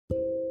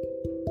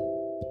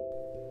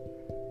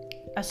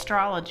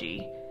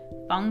astrology,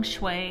 feng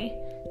shui,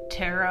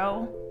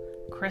 tarot,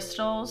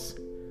 crystals.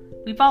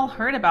 We've all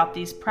heard about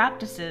these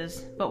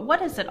practices, but what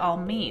does it all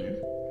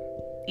mean?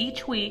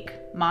 Each week,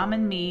 Mom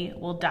and me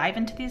will dive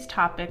into these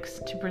topics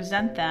to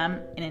present them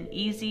in an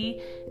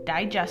easy,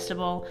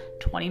 digestible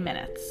 20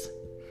 minutes.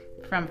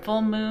 From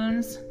full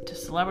moons to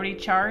celebrity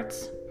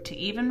charts to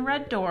even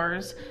red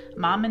doors,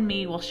 Mom and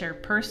me will share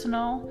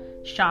personal,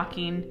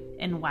 shocking,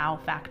 and wow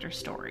factor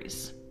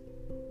stories.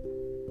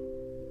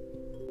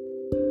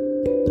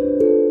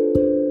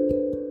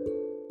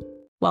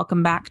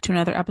 Welcome back to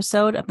another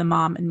episode of the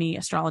Mom and Me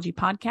Astrology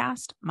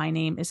Podcast. My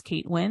name is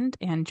Kate Wind,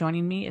 and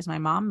joining me is my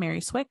mom,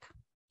 Mary Swick.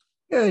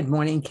 Good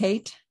morning,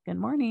 Kate. Good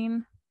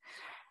morning.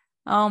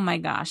 Oh my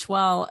gosh.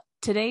 Well,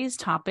 today's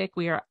topic,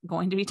 we are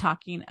going to be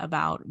talking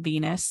about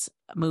Venus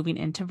moving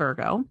into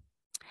Virgo.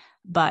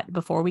 But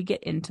before we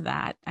get into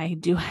that, I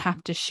do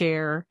have to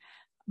share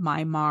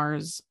my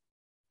Mars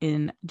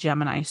in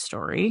Gemini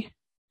story.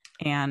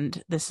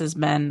 And this has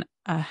been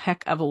a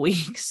heck of a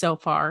week so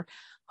far.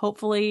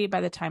 Hopefully,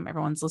 by the time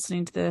everyone's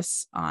listening to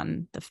this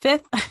on the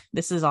 5th,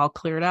 this is all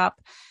cleared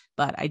up.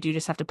 But I do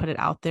just have to put it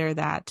out there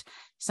that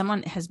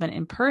someone has been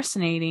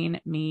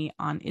impersonating me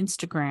on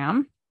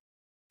Instagram.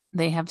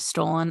 They have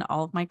stolen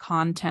all of my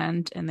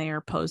content and they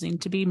are posing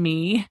to be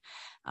me.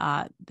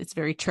 It's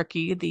very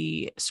tricky.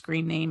 The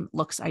screen name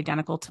looks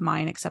identical to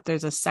mine, except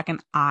there's a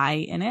second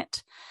I in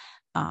it.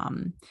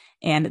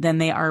 And then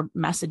they are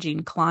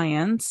messaging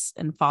clients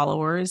and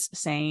followers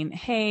saying,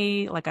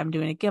 hey, like I'm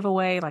doing a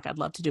giveaway, like I'd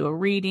love to do a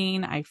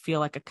reading. I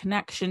feel like a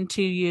connection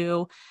to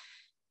you,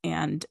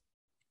 and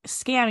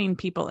scamming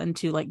people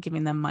into like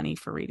giving them money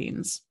for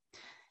readings.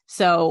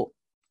 So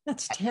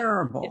that's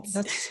terrible.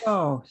 That's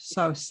so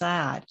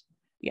sad.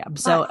 Yeah.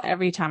 So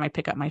every time I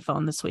pick up my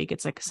phone this week,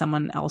 it's like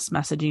someone else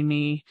messaging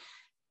me.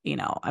 You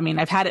know, I mean,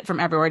 I've had it from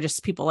everywhere,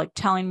 just people like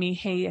telling me,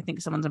 hey, I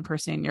think someone's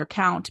impersonating your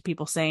account, to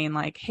people saying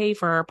like, hey,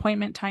 for our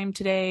appointment time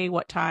today,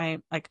 what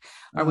time, like,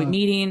 are we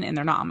meeting? And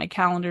they're not on my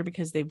calendar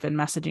because they've been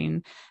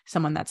messaging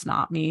someone that's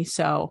not me.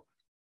 So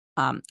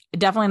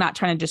definitely not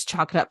trying to just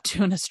chalk it up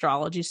to an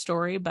astrology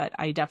story, but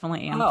I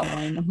definitely am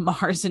feeling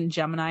Mars and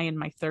Gemini in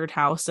my third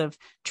house of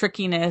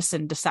trickiness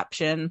and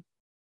deception.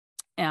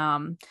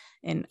 And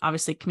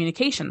obviously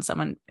communication,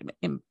 someone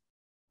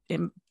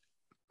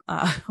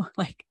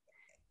like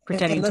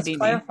pretending to be me. Let's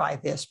clarify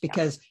this,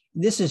 because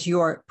this is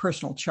your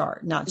personal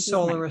chart, not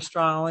solar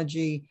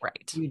astrology.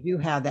 Right. You do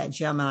have that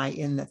Gemini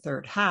in the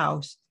third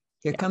house.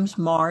 Here comes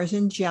Mars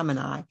and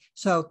Gemini.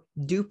 So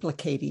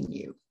duplicating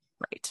you.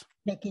 Right.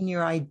 Taking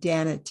your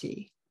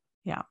identity.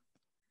 Yeah.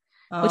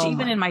 Which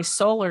even in my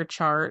solar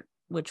chart,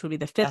 which would be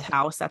the 5th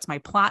house, that's my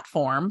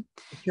platform.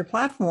 It's your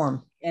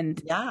platform. And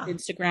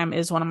Instagram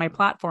is one of my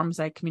platforms.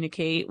 I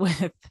communicate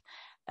with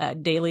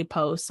daily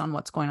posts on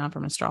what's going on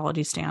from an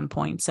astrology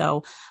standpoint.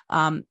 So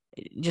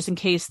just in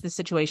case the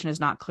situation is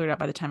not cleared up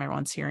by the time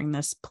everyone's hearing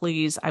this,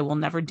 please, I will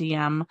never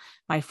DM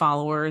my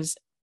followers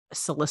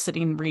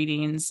soliciting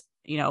readings.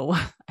 You know,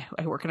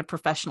 I work in a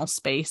professional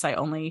space. I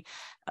only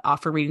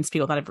offer readings to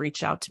people that have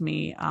reached out to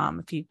me.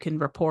 If you can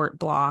report,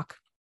 block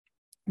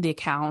the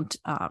account.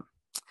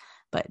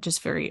 But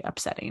just very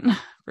upsetting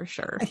for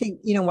sure. I think,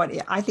 you know what,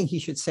 I think you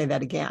should say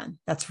that again.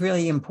 That's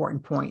really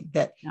important point,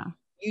 that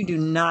you do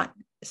not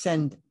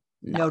send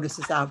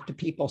notices out to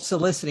people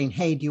soliciting,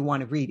 hey, do you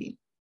want a reading?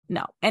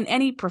 No. And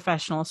any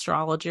professional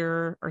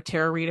astrologer or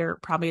tarot reader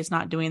probably is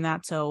not doing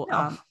that. So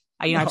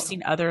I've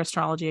seen other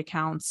astrology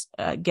accounts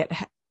get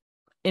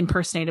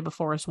impersonated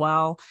before as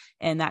well.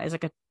 And that is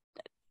like a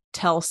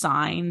tell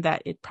sign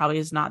that it probably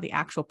is not the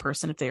actual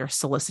person if they are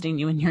soliciting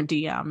you in your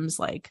DMs.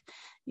 Like,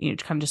 you know,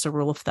 kind of just a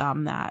rule of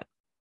thumb that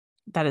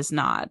is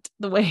not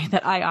the way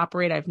that I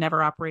operate. I've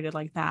never operated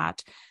like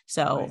that.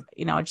 So,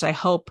 you know, I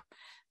hope,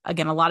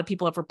 again, a lot of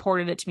people have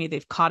reported it to me.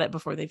 They've caught it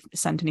before they've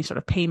sent any sort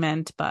of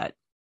payment, but.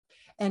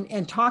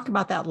 And talk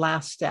about that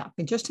last step.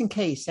 And just in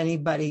case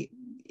anybody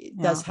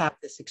does have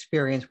this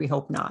experience, we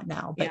hope not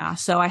now. But.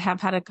 So I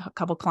have had a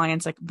couple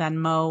clients like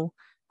Venmo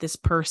this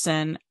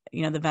person.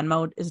 You know, the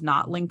Venmo is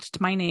not linked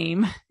to my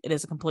name. It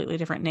is a completely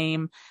different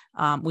name.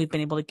 We've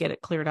been able to get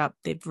it cleared up.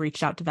 They've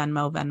reached out to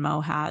Venmo.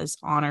 Venmo has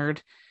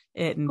honored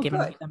it and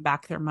given them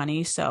back their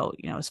money. So,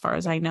 you know, as far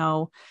as I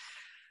know,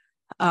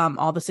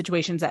 all the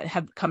situations that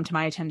have come to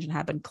my attention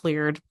have been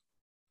cleared.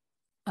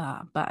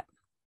 But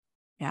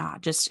yeah,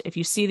 just if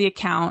you see the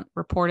account,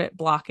 report it,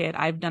 block it.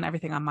 I've done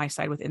everything on my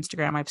side with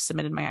Instagram. I've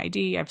submitted my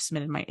ID. I've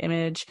submitted my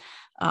image.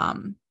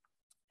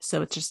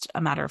 So it's just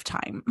a matter of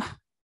time.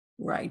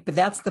 Right. But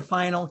that's the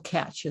final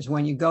catch, is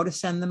when you go to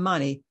send the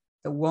money,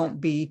 it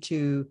won't be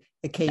to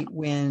the Kate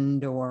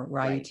Wind or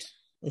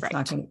It's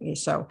not going to be.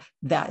 So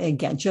that,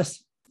 again,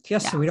 just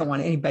so we don't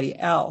want anybody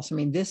else. I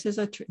mean, this is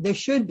there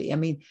should be, I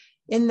mean,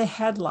 in the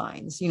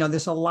headlines, you know,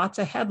 there's lots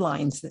of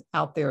headlines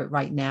out there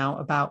right now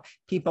about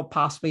people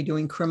possibly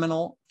doing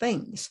criminal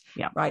things,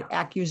 right?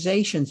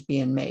 Accusations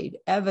being made,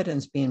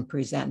 evidence being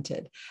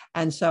presented.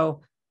 And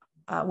so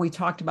we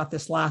talked about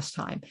this last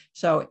time.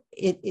 So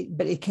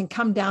but it can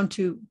come down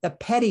to the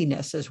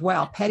pettiness as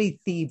well, petty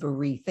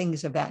thievery,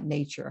 things of that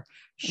nature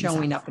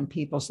showing up in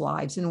people's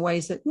lives in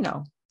ways that,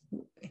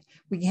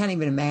 we can't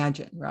even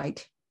imagine,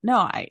 right? No,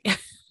 I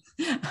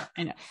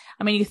know.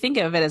 I mean, you think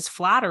of it as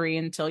flattery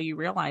until you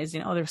realize,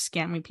 they're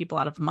scamming people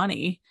out of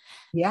money.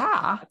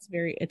 Yeah.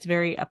 It's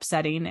very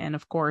upsetting. And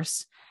of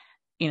course,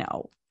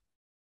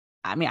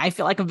 I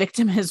feel like a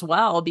victim as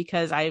well,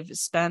 because I've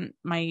spent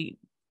my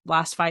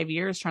last 5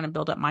 years trying to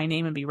build up my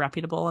name and be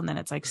reputable. And then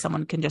it's like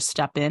someone can just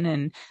step in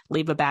and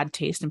leave a bad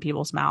taste in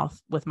people's mouth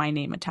with my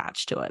name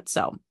attached to it.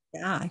 So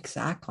yeah,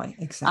 exactly.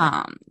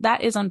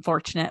 That is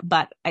unfortunate,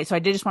 but I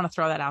did just want to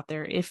throw that out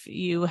there. If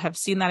you have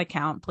seen that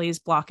account, please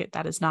block it.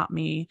 That is not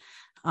me.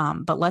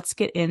 But let's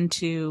get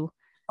into.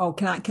 Oh,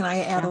 can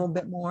I add a little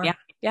bit more?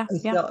 Yeah.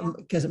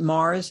 Because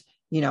Mars,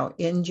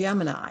 in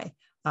Gemini,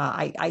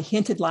 I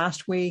hinted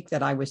last week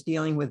that I was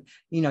dealing with,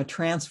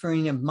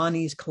 transferring of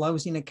monies,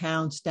 closing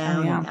accounts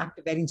down, and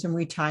activating some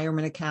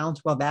retirement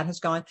accounts. Well, that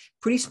has gone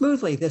pretty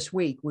smoothly this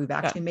week. We've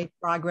actually made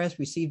progress,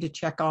 received a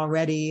check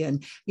already.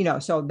 And,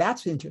 so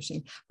that's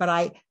interesting.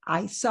 But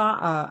I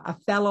saw a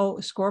fellow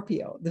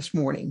Scorpio this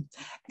morning,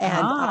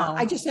 and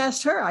I just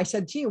asked her, I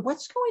said, gee,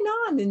 what's going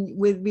on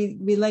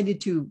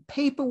related to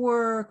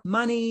paperwork,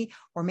 money,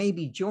 or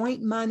maybe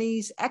joint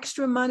monies,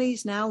 extra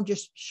monies now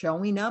just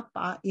showing up,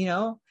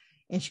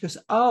 And she goes,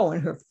 oh,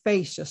 and her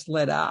face just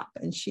lit up.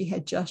 And she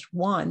had just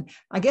won.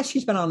 I guess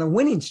she's been on a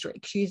winning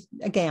streak. She's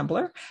a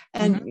gambler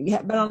and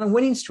been on a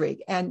winning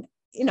streak and,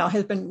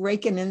 has been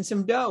raking in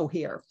some dough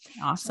here.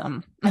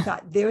 Awesome. So I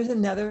thought there's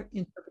another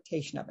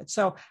interpretation of it.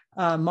 So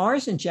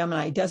Mars in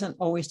Gemini doesn't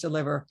always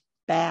deliver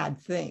bad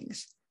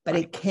things, but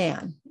it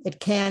can.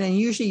 And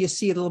usually you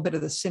see a little bit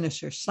of the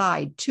sinister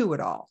side to it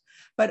all.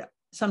 But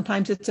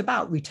sometimes it's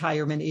about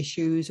retirement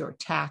issues or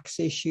tax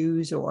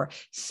issues or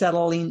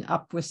settling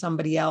up with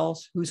somebody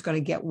else who's going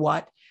to get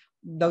what.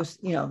 Those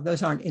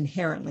aren't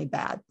inherently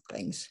bad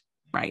things.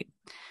 Right.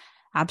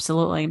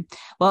 Absolutely.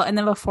 Well, and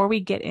then before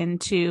we get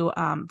into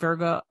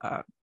Virgo,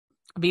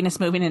 Venus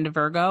moving into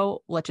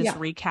Virgo, let's just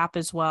recap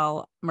as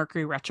well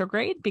Mercury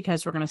retrograde,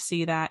 because we're going to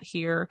see that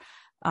here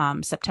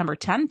September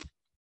 10th.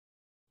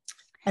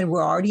 And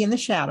we're already in the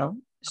shadow.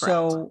 Correct.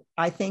 So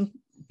I think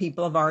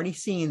people have already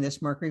seen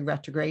this Mercury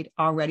retrograde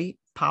already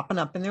popping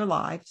up in their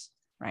lives.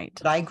 Right.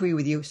 But I agree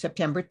with you.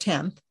 September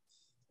 10th,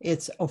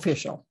 it's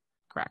official.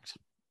 Correct.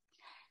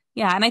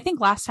 Yeah. And I think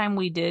last time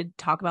we did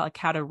talk about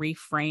how to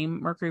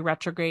reframe Mercury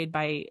retrograde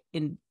by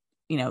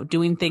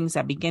doing things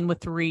that begin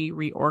with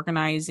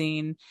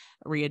reorganizing,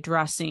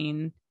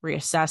 readdressing,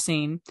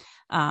 reassessing.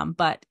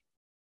 But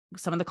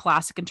some of the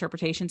classic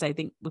interpretations I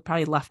think we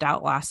probably left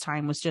out last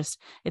time was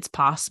just, it's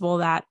possible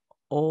that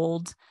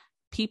old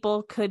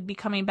people could be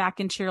coming back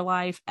into your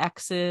life,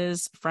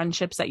 exes,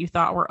 friendships that you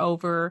thought were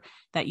over,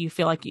 that you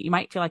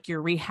might feel like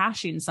you're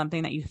rehashing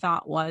something that you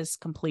thought was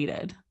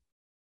completed.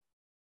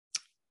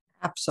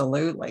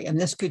 Absolutely. And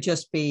this could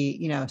just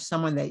be,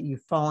 someone that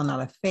you've fallen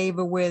out of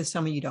favor with,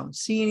 someone you don't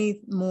see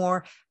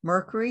anymore.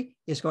 Mercury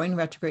is going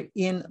retrograde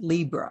in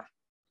Libra,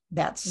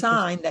 that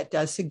sign that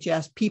does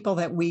suggest people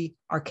that we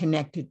are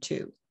connected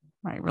to.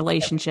 Right.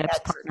 Relationships,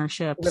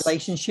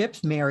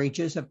 partnerships,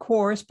 marriages, of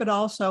course, but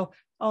also,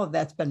 oh,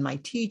 that's been my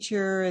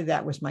teacher.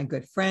 That was my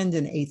good friend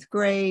in 8th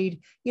grade.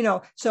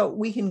 So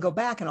we can go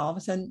back and all of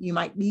a sudden you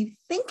might be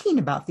thinking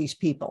about these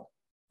people.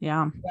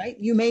 Yeah. Right.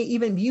 You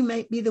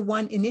may be the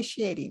one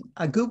initiating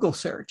a Google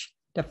search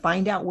to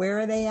find out where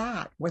are they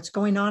at, what's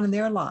going on in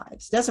their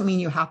lives. Doesn't mean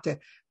you have to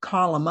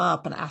call them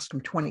up and ask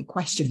them 20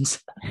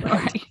 questions.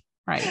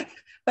 Right.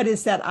 But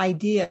it's that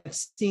idea of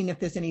seeing if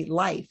there's any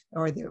life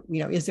or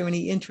is there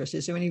any interest?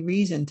 Is there any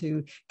reason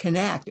to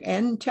connect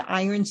and to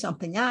iron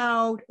something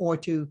out or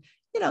to,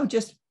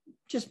 just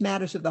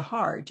matters of the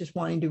heart, just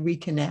wanting to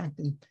reconnect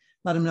and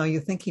let them know you're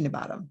thinking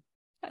about them.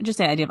 Just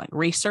the idea of like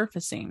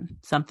resurfacing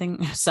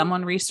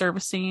someone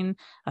resurfacing,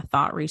 a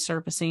thought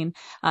resurfacing.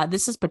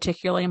 This is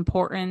particularly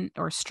important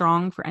or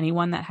strong for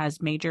anyone that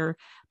has major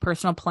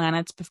personal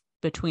planets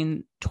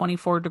between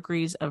 24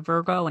 degrees of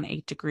Virgo and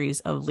 8 degrees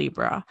of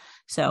Libra.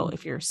 So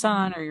if your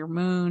sun or your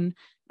moon,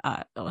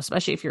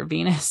 especially if your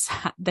Venus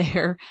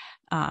there,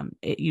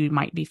 you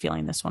might be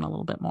feeling this one a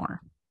little bit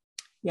more.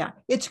 Yeah,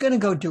 it's going to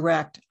go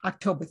direct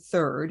October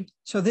 3rd.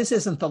 So this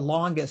isn't the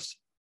longest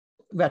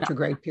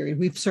retrograde period.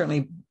 We've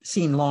certainly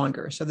seen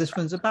longer. So this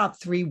one's about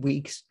 3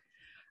 weeks.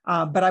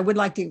 But I would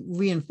like to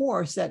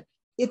reinforce that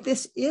if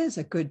this is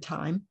a good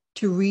time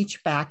to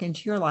reach back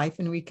into your life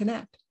and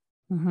reconnect.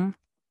 Mm-hmm.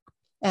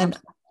 And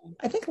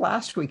I think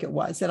last week it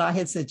was that I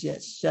had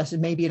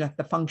suggested maybe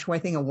the feng shui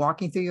thing of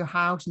walking through your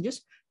house and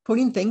just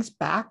putting things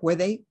back where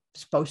they're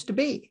supposed to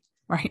be.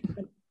 Right.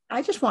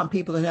 I just want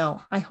people to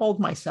know I hold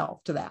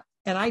myself to that.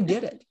 And I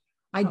did it.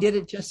 I did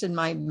it just in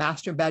my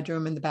master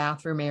bedroom in the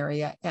bathroom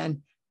area.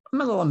 And I'm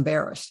a little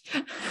embarrassed.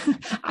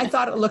 I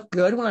thought it looked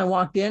good when I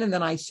walked in, and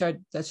then I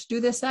said, let's do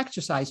this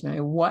exercise.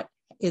 Now, what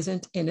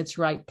isn't in its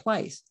right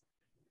place?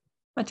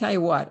 I'll tell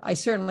you what, I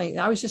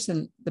was just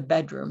in the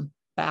bathroom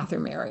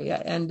area,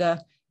 and,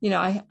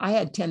 I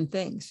had 10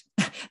 things.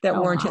 that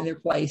Oh, weren't wow. in their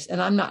place.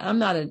 And I'm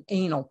not an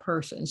anal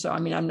person. So, I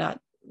mean, I'm not,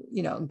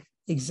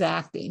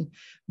 exacting,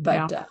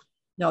 Yeah. but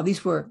no,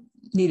 these were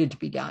needed to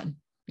be done.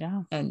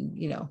 Yeah. And,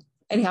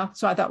 anyhow,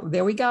 so I thought, well,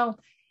 there we go.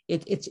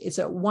 It's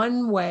a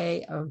one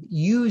way of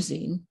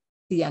using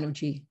the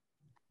energy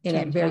in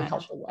a Take very advantage.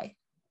 helpful way.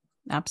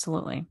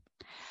 Absolutely.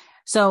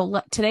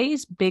 So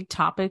today's big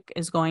topic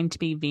is going to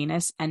be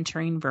Venus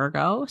entering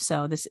Virgo.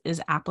 So this is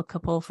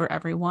applicable for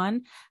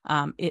everyone.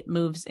 It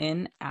moves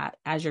in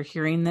as you're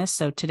hearing this.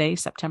 So today,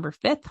 September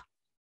 5th.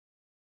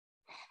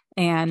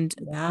 And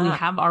we Yeah.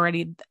 have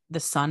already the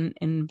sun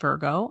in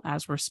Virgo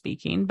as we're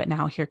speaking, but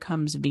now here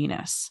comes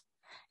Venus.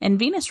 And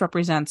Venus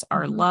represents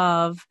our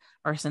love,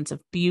 our sense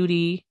of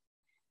beauty.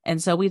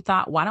 And so we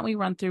thought, why don't we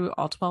run through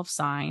all 12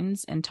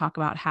 signs and talk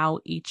about how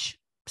each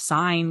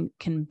sign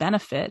can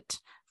benefit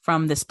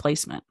from this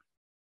placement?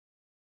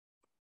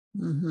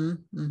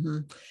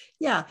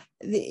 Yeah.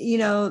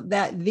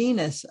 That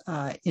Venus,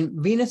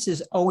 Venus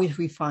is always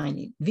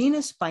refining.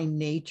 Venus by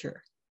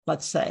nature,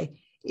 let's say,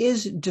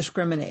 is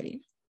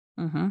discriminating.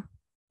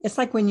 It's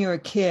like when you're a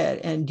kid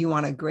and do you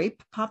want a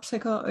grape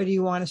popsicle or do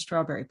you want a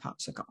strawberry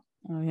popsicle?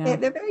 Oh, yeah.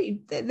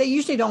 They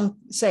usually don't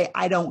say,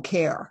 I don't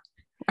care.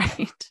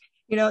 Right.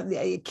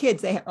 The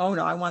kids, oh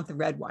no, I want the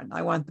red one.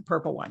 I want the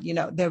purple one.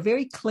 They're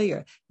very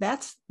clear.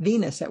 That's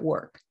Venus at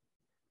work.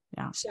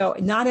 Yeah. So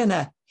not in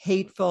a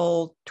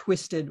hateful,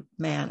 twisted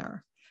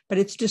manner, but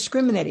it's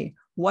discriminating.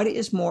 What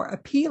is more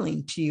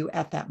appealing to you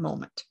at that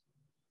moment?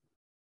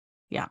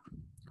 Yeah.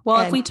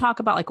 Well, if we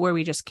talk about like where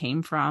we just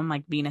came from,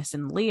 like Venus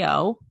and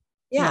Leo,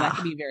 that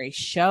can be very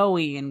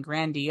showy and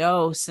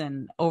grandiose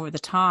and over the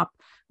top,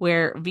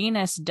 where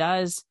Venus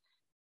does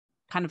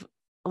kind of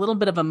a little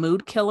bit of a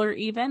mood killer,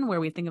 even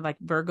where we think of like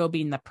Virgo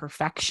being the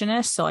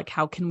perfectionist. So like,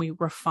 how can we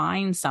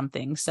refine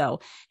something?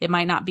 So it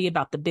might not be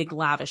about the big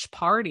lavish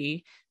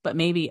party, but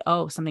maybe,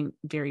 something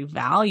very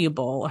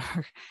valuable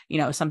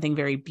or, something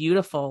very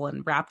beautiful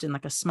and wrapped in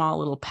like a small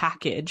little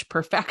package,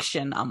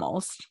 perfection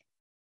almost.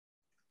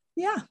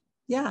 Yeah.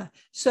 Yeah.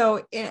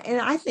 So,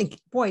 and I think,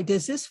 boy,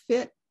 does this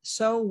fit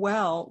so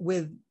well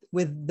with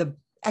the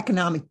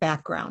economic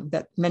background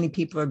that many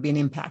people are being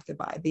impacted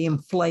by, the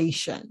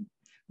inflation,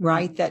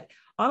 right? That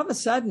all of a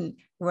sudden,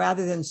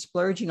 rather than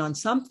splurging on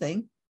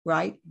something,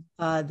 right,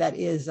 that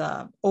is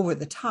over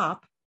the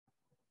top,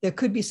 there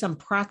could be some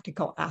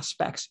practical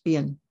aspects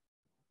being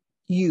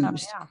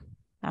used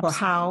for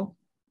how,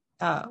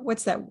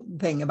 what's that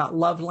thing about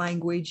love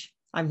language?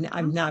 I've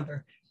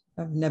never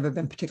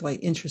been particularly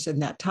interested in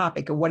that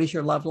topic. Or what is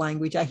your love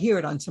language? I hear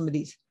it on some of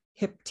these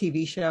hip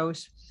TV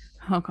shows.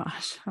 Oh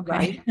gosh.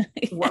 Okay.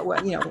 Right.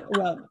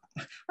 Well,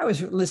 I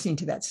was listening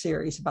to that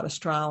series about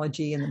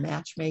astrology and the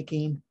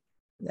matchmaking.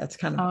 That's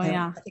kind of,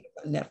 I think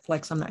it's on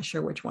Netflix. I'm not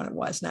sure which one it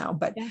was now,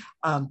 but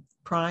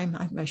Prime,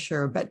 I'm not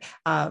sure. But,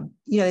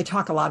 they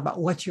talk a lot about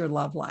what's your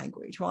love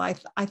language. Well, I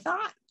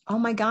thought, oh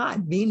my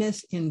God,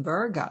 Venus in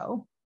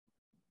Virgo,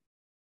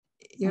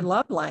 your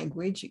love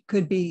language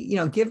could be,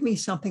 give me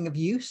something of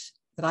use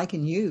that I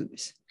can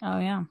use. Oh,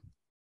 yeah.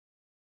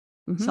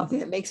 Something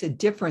that makes a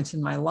difference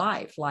in my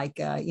life, like,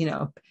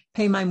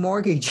 pay my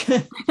mortgage,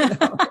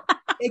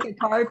 make a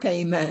car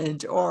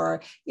payment,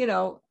 or,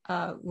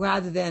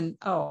 rather than,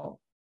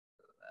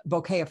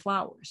 bouquet of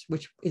flowers,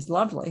 which is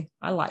lovely.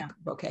 I like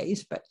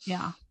bouquets, but,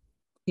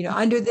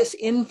 under this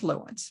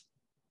influence.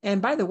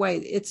 And by the way,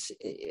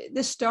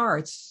 this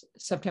starts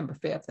September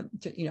 5th,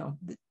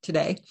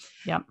 today.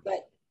 Yeah.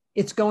 But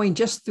it's going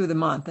just through the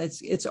month.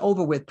 It's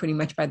over with pretty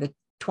much by the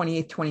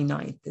 28th,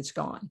 29th. It's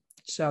gone.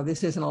 So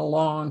this isn't a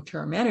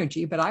long-term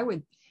energy, but I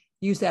would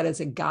use that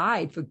as a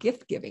guide for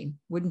gift giving,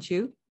 wouldn't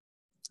you?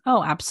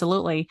 Oh,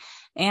 absolutely.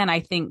 And I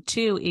think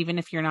too, even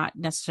if you're not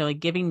necessarily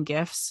giving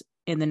gifts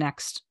in the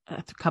next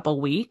couple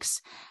weeks,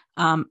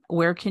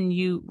 where can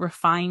you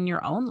refine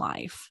your own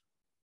life?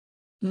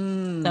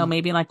 So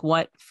maybe like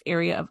what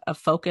area of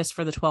focus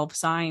for the 12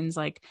 signs,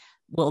 like,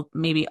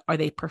 maybe are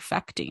they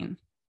perfecting?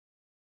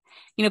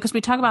 Because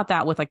we talk about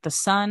that with like the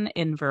sun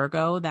in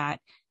Virgo, that,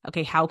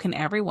 okay, how can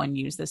everyone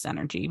use this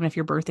energy? Even if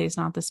your birthday is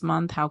not this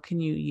month, how can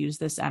you use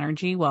this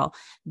energy? Well,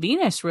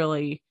 Venus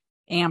really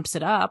amps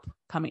it up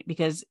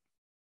because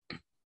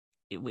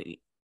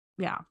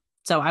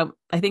So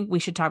I think we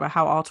should talk about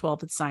how all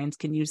 12 signs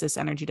can use this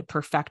energy to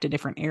perfect a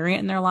different area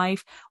in their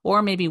life,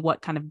 or maybe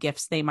what kind of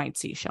gifts they might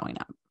see showing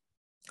up.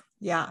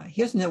 Yeah.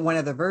 Here's one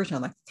other version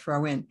I'd like to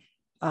throw in.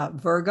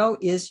 Virgo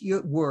is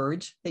your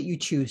words that you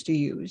choose to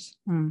use.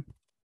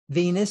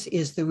 Venus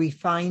is the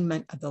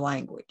refinement of the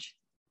language.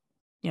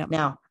 Yeah.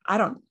 Now, I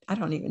don't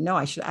even know.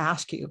 I should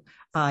ask you,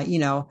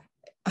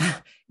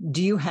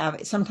 do you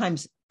have,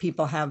 sometimes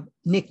people have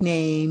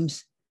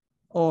nicknames,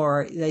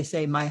 or they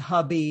say my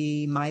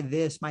hubby, my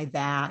this, my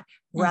that,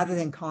 rather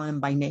than calling them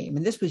by name.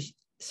 And this was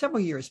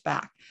several years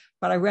back,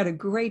 but I read a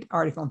great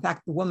article. In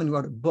fact, the woman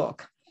wrote a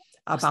book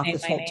about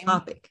this whole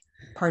topic.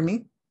 Pardon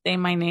me? Say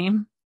my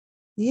name.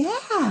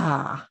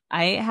 Yeah.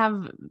 I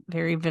have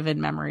very vivid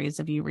memories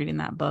of you reading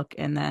that book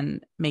and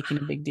then making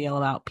a big deal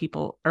about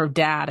people, or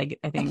dad,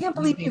 I think. I can't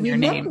believe you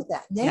remember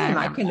that name.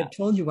 I couldn't have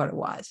told you what it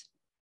was.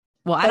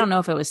 Well, I don't know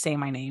if it was Say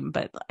My Name,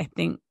 but I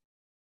think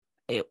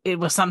it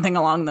was something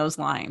along those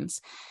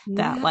lines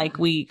that Yeah. like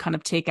we kind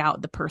of take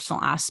out the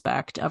personal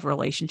aspect of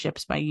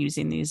relationships by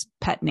using these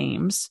pet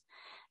names,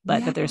 but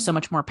Yeah. that there's so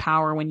much more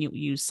power when you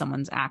use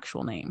someone's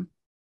actual name.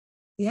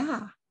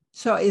 Yeah.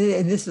 So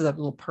and this is a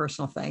little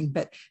personal thing,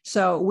 but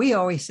so we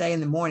always say in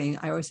the morning,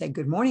 I always say,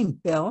 "Good morning,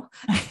 Bill."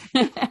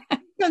 He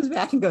comes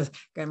back and goes,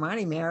 "Good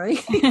morning, Mary."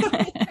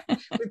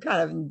 We've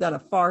kind of done a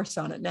farce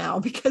on it now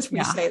because we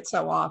Yeah. say it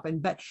so often,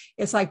 but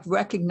it's like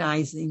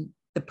recognizing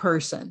the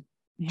person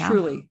Yeah.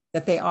 truly,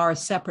 that they are a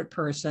separate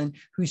person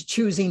who's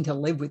choosing to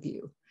live with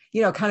you.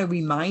 Kind of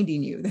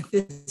reminding you that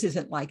this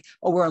isn't like,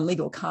 oh, we're on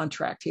legal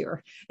contract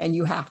here and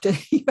you have to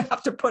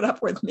put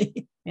up with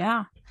me.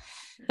 Yeah.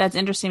 That's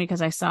interesting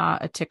because I saw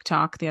a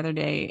TikTok the other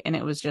day and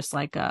it was just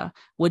like a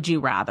would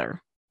you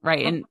rather,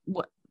 right? And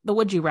the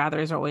would you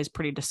rathers are always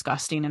pretty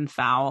disgusting and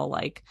foul.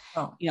 Like,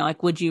 Oh,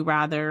 like, would you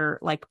rather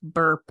like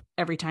burp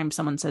every time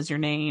someone says your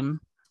name,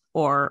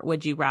 or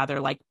would you rather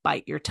like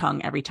bite your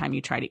tongue every time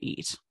you try to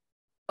eat?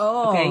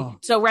 Okay. oh,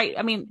 So, right.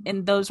 I mean,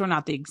 and those were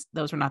not the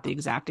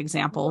exact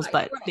examples,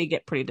 right, but they right.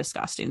 get pretty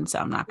disgusting. So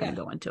I'm not going Yeah.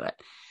 to go into it.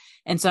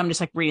 And so I'm just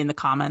like reading the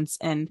comments,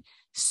 and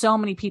so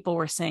many people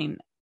were saying,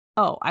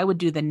 oh, I would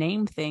do the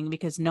name thing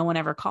because no one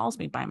ever calls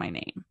me by my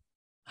name.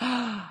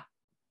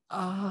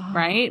 Oh,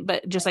 Right.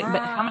 But just like,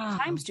 but how many wow.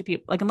 times do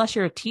people, like, unless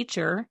you're a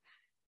teacher,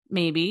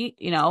 maybe,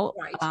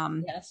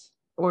 Right. Yes.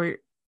 or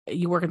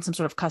you work in some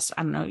sort of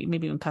I don't know,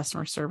 maybe even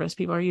customer service,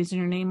 people are using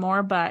your name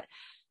more. But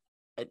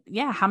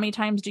yeah, how many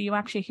times do you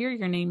actually hear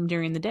your name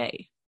during the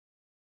day?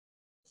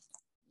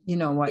 You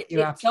know what?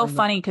 You're It's so absolutely right.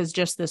 funny because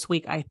just this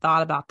week I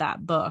thought about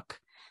that book.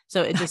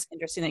 So it's just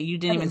interesting that you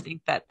didn't That even is,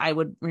 think that I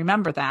would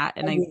remember that. I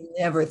And I, would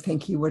never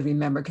think you would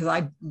remember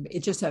because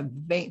it's just a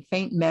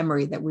faint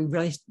memory that we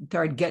really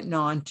started getting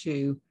on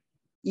to,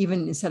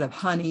 even instead of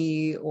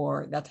honey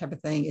or that type of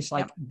thing. It's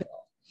like yep, Bill.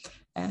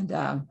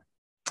 And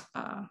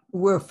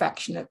we're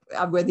affectionate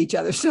with each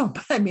other. So,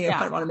 but I mean, I yeah,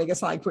 don't want to make it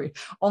sound like we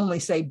only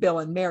say Bill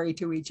and Mary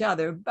to each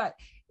other, but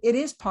it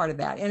is part of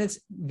that. And it's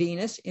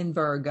Venus in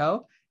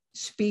Virgo.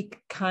 Speak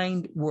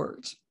kind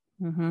words.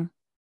 hmm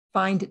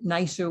Find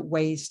nicer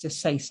ways to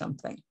say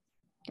something.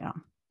 yeah.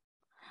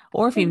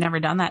 Or if you've never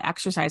done that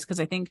exercise, because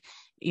I think,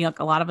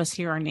 a lot of us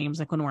hear our names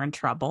like when we're in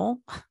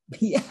trouble,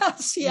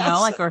 Yes, yes.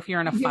 like, or if you're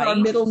in a Here are fight,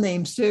 middle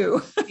names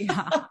too.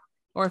 yeah.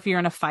 Or if you're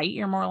in a fight,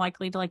 you're more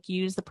likely to like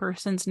use the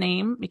person's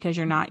name because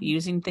you're not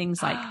using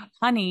things like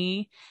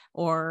honey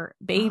or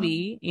Oh,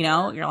 baby,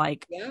 yeah, you're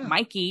like yeah.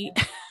 Mikey.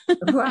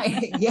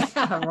 Right.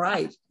 Yeah,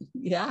 right.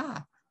 Yeah.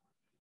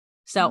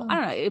 So I Oh,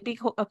 don't know, it'd be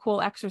a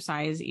cool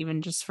exercise,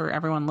 even just for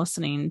everyone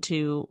listening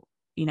to,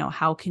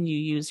 how can you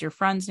use your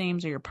friends'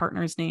 names or your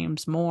partner's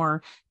names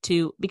more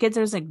because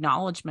there's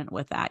acknowledgement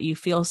with that. You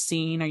feel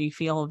seen or you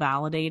feel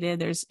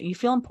validated. You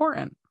feel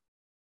important.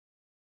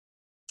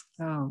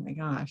 oh my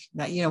gosh.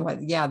 That, you know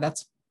what? Yeah,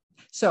 that's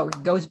so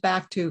it goes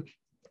back to,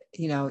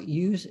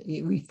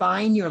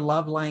 refine your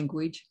love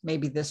language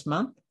maybe this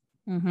month.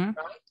 Mm-hmm.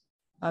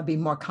 Be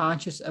more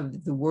conscious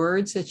of the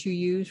words that you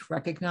use,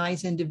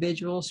 recognize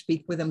individuals,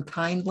 speak with them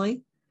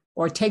kindly,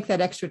 or take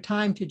that extra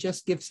time to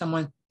just give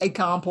someone a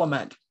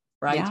compliment,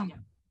 right? Yeah.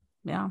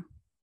 Yeah.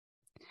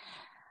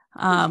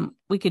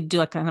 We could do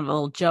like kind of a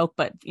little joke,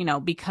 but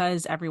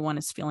because everyone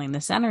is feeling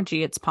this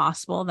energy, it's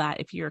possible that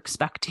if you're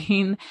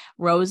expecting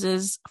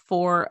roses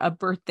for a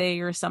birthday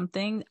or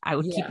something, I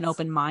would keep an Yes.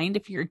 open mind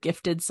if you're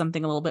gifted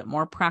something a little bit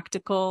more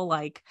practical,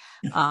 like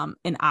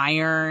an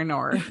iron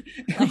or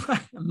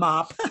like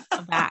Mop.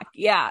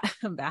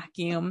 a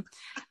vacuum,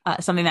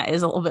 something that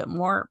is a little bit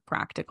more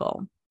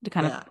practical to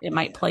kind of, Yeah. it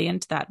might play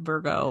into that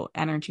Virgo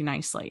energy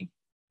nicely.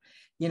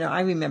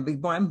 I remember,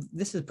 boy,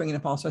 this is bringing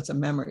up all sorts of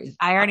memories.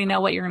 I already know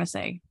what you're going to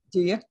say.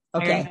 Do you? I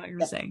already Okay. know what you're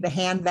going to say. The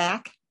hand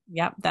back.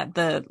 Yep, that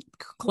the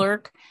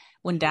clerk,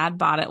 when dad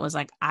bought it, was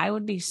like, I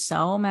would be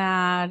so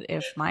mad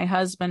if my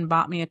husband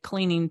bought me a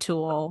cleaning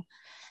tool.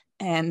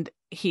 And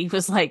he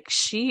was like,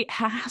 she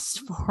asked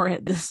for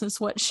it. This is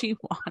what she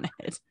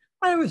wanted.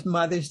 It was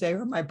Mother's Day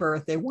or my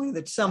birthday, one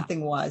that Yeah.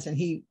 something was, and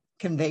he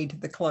conveyed to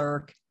the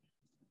clerk,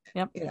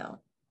 Yep.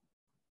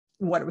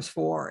 What it was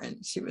for. And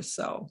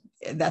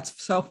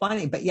that's so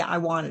funny. But yeah, I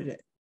wanted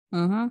it.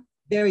 Mm-hmm.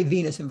 Very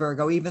Venus and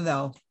Virgo, even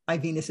though my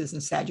Venus is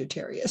in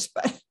Sagittarius,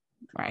 but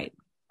Right.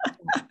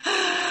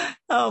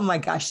 oh my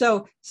gosh.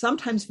 So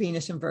sometimes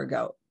Venus and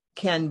Virgo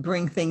can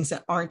bring things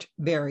that aren't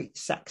very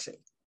sexy,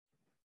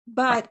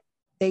 Right. but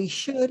they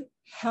should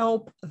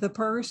help the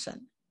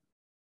person,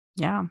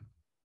 Yeah.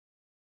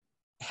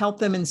 help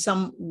them in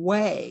some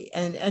way.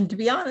 And to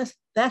be honest,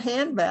 that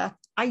handbag,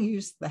 I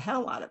used the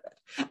hell out of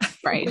it.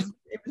 Right.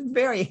 It was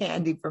very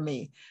handy for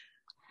me.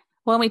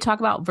 When we talk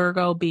about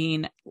Virgo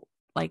being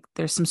like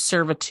there's some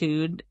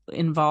servitude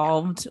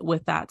involved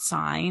with that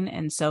sign.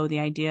 And so the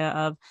idea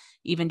of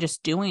even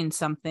just doing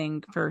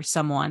something for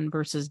someone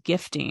versus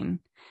gifting,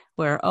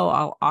 where, oh,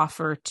 I'll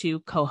offer to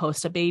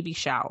co-host a baby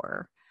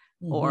shower,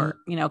 or,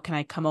 can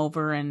I come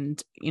over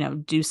and,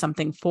 do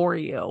something for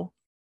you,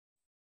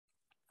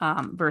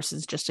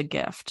 versus just a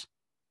gift.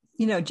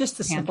 just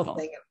the simple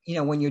tangible.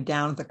 thing, when you're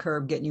down at the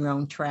curb getting your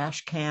own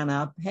trash can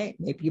up, hey,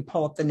 maybe you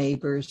pull up the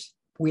neighbors,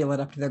 wheel it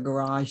up to their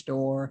garage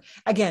door.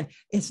 Again,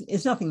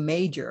 it's nothing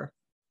major,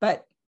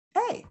 but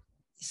hey,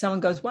 someone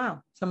goes,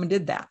 wow, someone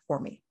did that for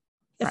me.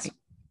 It's Right.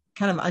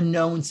 kind of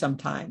unknown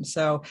sometimes.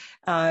 So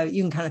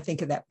you can kind of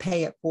think of that,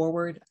 pay it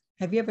forward.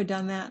 Have you ever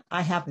done that?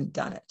 I haven't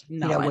done it.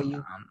 No, Where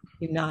you're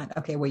not,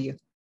 okay, where you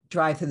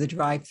drive through the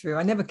drive-through.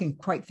 I never can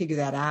quite figure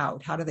that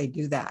out. How do they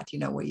do that?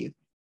 Where you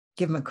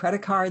give them a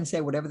credit card and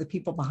say whatever the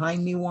people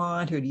behind me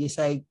want, or do you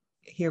say,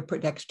 here,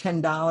 put next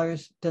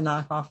 $10 to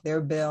knock off their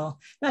bill?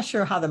 Not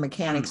sure how the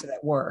mechanics of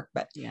that work,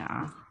 but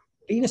yeah.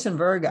 Venus and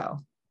Virgo,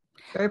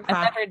 very I've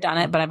practical. never done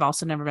it, but I've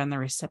also never been the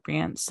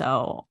recipient,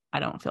 so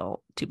I don't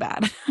feel too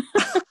bad.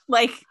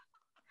 like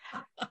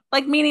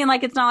meaning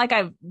like it's not like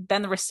I've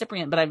been the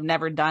recipient, but I've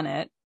never done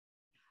it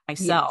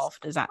myself.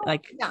 Yes. Does that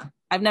Yeah.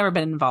 I've never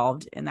been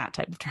involved in that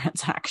type of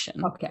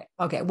transaction.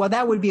 Okay. Well,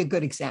 that would be a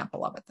good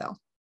example of it, though.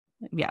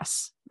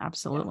 Yes,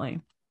 absolutely.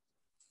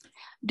 Yeah.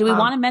 Do we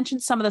want to mention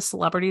some of the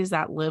celebrities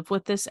that live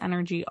with this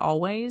energy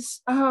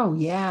always? Oh,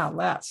 yeah.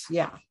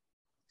 Yeah.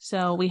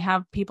 So we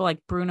have people like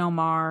Bruno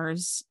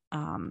Mars,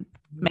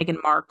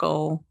 Meghan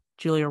Markle,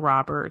 Julia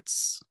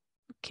Roberts,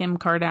 Kim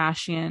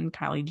Kardashian,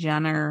 Kylie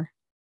Jenner,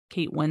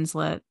 Kate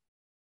Winslet.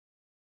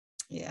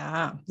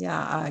 Yeah.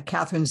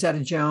 Catherine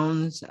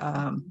Zeta-Jones,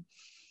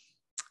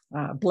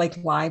 Blake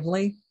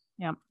Lively.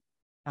 Yep.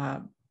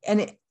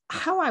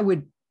 How I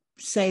would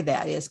say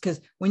that is because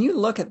when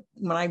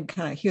I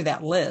kind of hear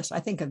that list, I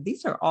think of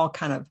these are all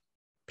kind of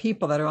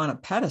people that are on a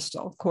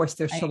pedestal. Of course,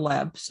 they're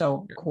celeb,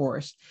 so of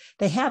course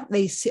they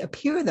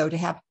appear though to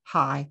have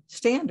high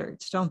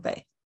standards, don't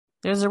they?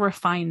 There's a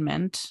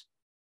refinement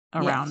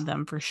around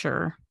them for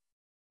sure.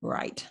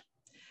 Right.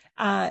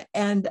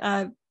 And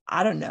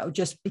I don't know,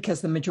 just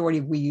because the majority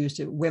we used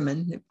it,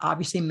 women,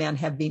 obviously men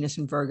have Venus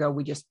and Virgo.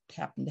 We just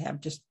happen to have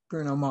just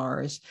Bruno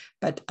Mars,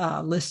 but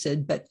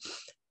listed, but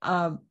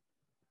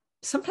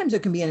sometimes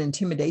it can be an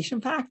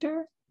intimidation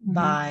factor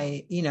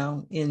by,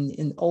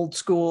 in old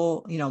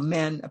school,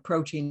 men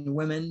approaching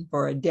women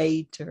for a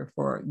date or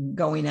for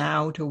going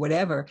out or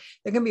whatever.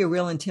 There can be a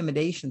real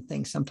intimidation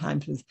thing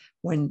sometimes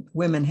when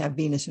women have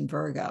Venus and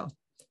Virgo,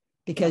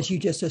 because you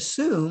just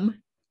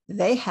assume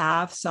they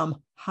have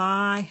some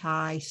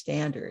high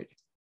standard.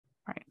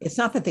 Right. It's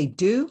not that they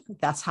do, but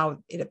that's how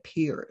it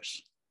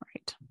appears.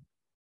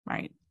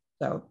 Right.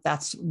 So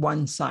that's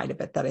one side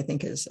of it that I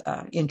think is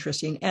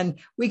interesting. And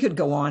we could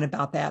go on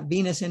about that.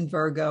 Venus in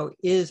Virgo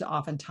is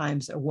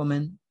oftentimes a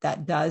woman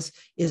that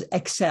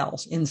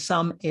excels in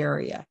some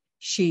area.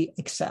 She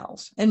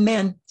excels. And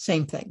men,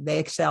 same thing. They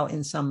excel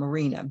in some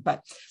arena.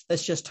 But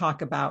let's just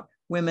talk about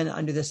women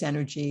under this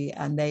energy,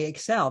 and they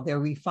excel. They're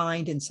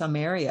refined in some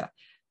area.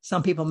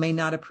 Some people may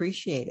not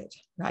appreciate it,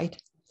 right?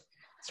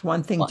 It's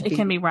one thing it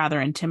can be rather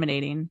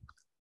intimidating.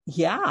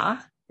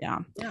 Yeah.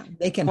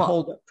 They can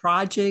hold up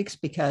projects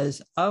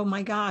because, oh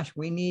my gosh,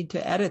 we need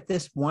to edit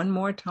this one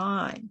more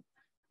time.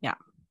 Yeah.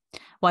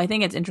 Well, I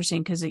think it's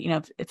interesting because,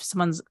 if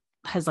someone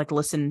has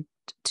listened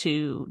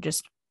to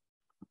just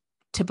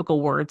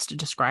typical words to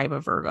describe a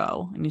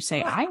Virgo and you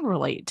say, I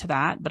relate to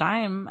that, but I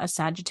am a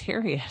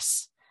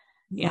Sagittarius.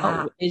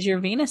 Is your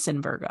Venus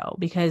in Virgo?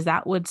 Because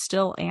that would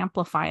still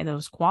amplify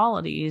those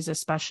qualities,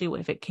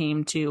 especially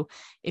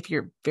if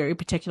you're very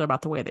particular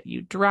about the way that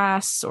you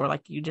dress, or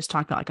like you just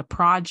talked about a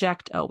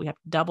project. Oh, we have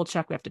to double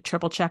check. We have to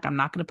triple check. I'm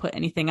not going to put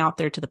anything out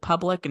there to the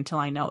public until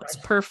I know it's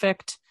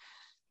perfect.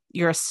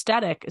 Your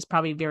aesthetic is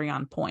probably very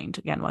on point.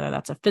 Again, whether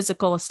that's a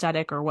physical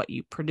aesthetic or what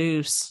you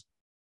produce.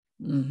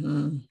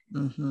 Or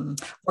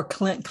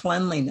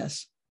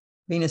cleanliness.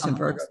 Venus and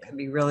Virgo can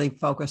be really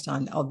focused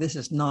on, this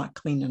is not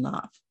clean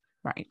enough.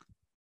 Right.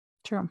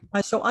 True.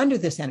 So under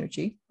this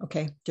energy,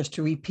 just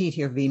to repeat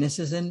here, Venus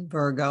is in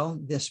Virgo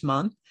this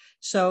month.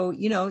 So,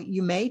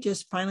 you may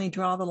just finally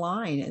draw the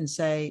line and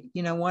say,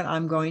 you know what,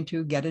 I'm going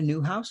to get a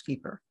new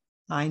housekeeper.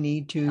 I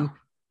need to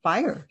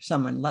fire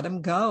someone, let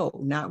them go,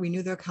 not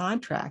renew their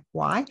contract.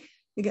 Why?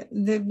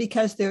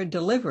 Because they're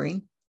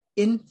delivering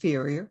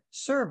inferior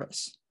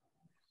service.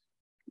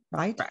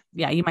 Right?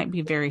 Yeah, you might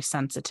be very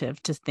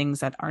sensitive to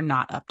things that are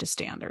not up to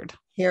standard.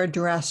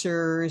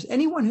 Hairdressers,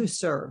 anyone who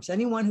serves,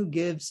 anyone who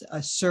gives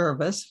a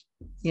service,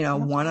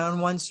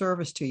 one-on-one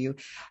service to you,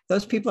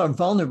 those people are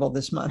vulnerable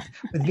this month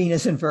with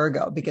Venus and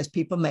Virgo because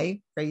people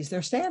may raise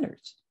their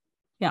standards.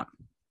 Yeah.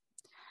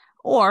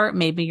 Or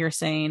maybe you're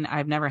saying,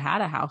 I've never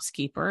had a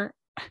housekeeper.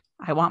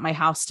 I want my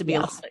house to be a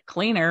little bit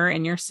cleaner.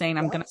 And you're saying,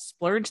 I'm going to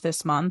splurge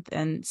this month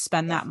and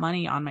spend that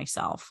money on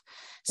myself.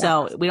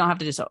 So we don't have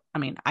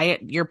to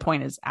your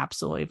point is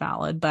absolutely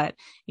valid. But,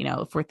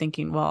 if we're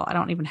thinking, well, I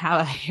don't even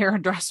have a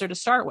hairdresser to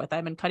start with.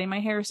 I've been cutting my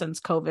hair since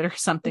COVID or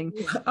something.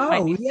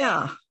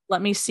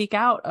 Let me seek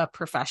out a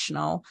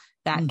professional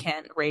that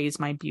can raise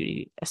my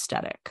beauty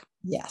aesthetic.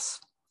 Yes.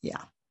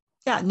 Yeah.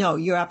 Yeah. No,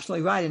 you're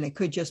absolutely right. And it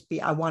could just be,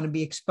 I want to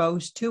be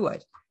exposed to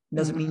it. It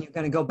doesn't mean you're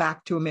going to go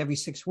back to them every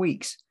 6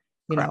 weeks.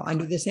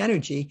 Under this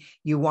energy,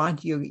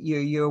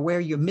 you're aware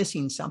you're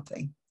missing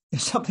something.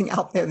 There's something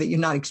out there that you're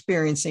not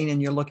experiencing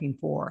and you're looking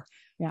for.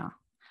 Yeah.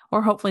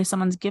 or hopefully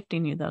someone's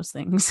gifting you those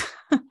things.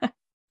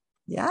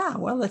 Yeah.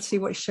 Well, let's see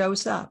what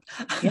shows up.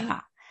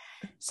 Yeah.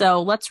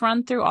 So let's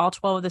run through all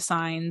 12 of the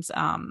signs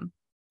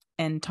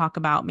and talk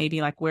about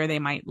maybe like where they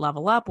might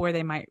level up, where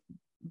they might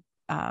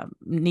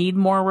need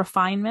more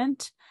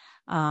refinement,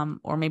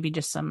 or maybe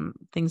just some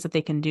things that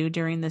they can do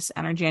during this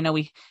energy. I know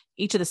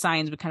each of the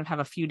signs, we kind of have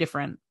a few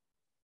different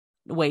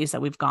ways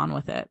that we've gone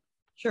with it.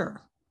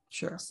 Sure.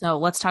 So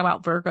let's talk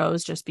about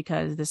Virgos, just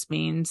because this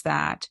means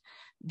that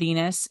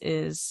Venus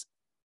is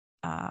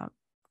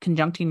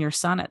conjuncting your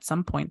sun at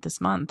some point this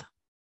month.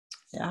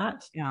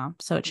 Yes. Yeah.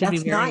 So it should be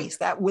very nice.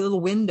 That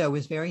little window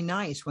is very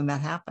nice when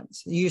that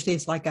happens. Usually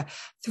it's like a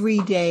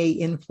 3-day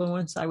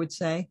influence, I would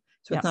say.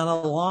 So it's not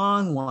a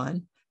long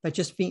one, but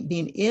just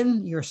being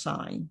in your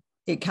sign,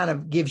 it kind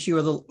of gives you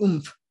a little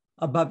oomph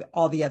above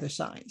all the other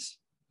signs.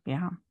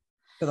 Yeah.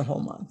 For the whole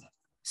month.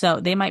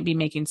 So they might be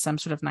making some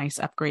sort of nice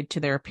upgrade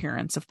to their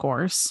appearance, of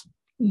course.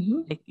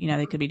 Mm-hmm.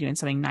 They could be doing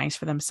something nice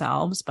for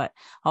themselves, but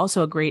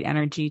also a great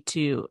energy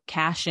to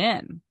cash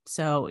in.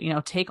 So,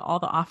 take all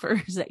the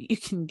offers that you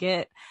can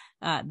get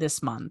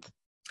this month.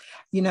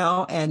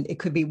 And it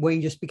could be where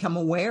you just become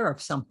aware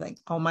of something.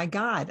 Oh my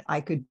God,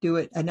 I could do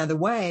it another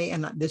way,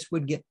 and this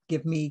would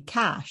give me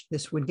cash.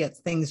 This would get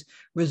things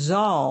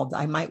resolved.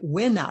 I might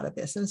win out of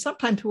this. And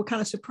sometimes we're kind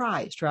of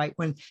surprised, right?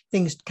 When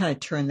things kind of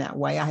turn that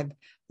way. I have,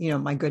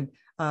 my good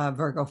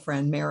Virgo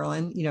friend,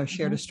 Marilyn,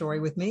 shared a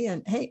story with me,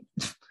 and hey,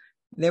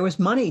 there was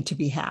money to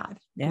be had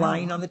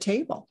lying on the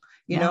table,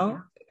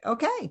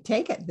 okay,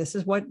 take it. This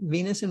is what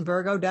Venus and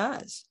Virgo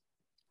does.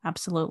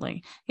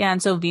 Absolutely. Yeah.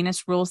 And so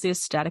Venus rules the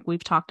aesthetic.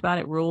 We've talked about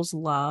it, rules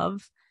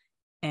love,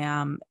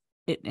 and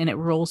it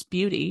rules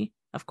beauty,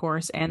 of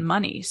course, and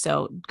money.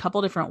 So a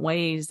couple different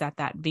ways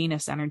that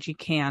Venus energy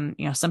can,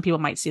 some people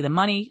might see the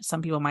money,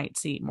 some people might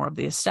see more of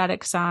the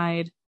aesthetic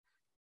side,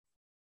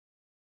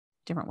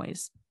 different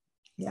ways.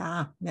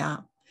 Yeah.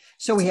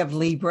 So we have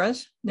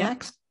Libras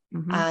next.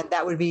 Mm-hmm.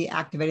 That would be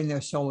activating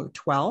their solar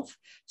 12th.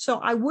 So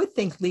I would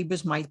think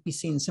Libras might be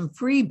seeing some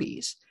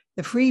freebies.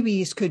 The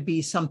freebies could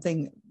be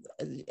something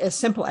as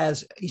simple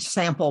as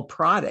sample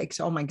products.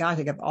 Oh my God,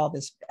 I got all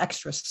this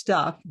extra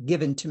stuff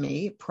given to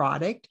me,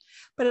 product.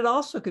 But it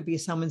also could be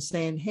someone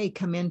saying, hey,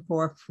 come in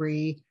for a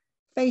free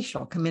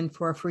facial, come in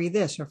for a free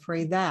this or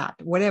free that,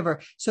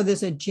 whatever. So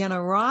there's a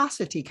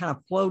generosity kind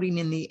of floating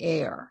in the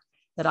air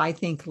that I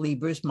think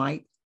Libras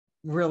might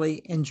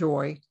really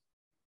enjoy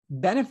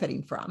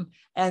benefiting from.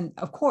 And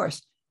of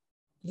course,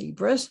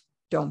 Libras,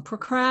 don't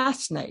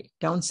procrastinate.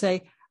 Don't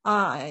say,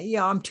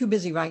 I'm too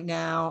busy right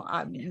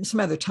now. Some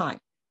other time.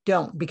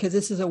 Don't, because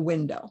this is a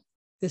window.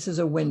 This is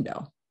a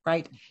window,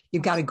 right?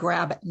 You've got to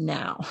grab it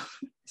now.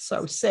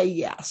 So say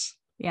yes.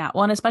 Yeah.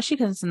 Well, and especially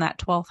because it's in that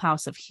 12th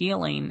house of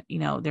healing,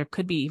 there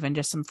could be even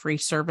just some free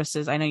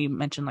services. I know you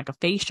mentioned like a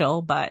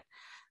facial, but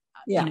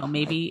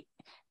maybe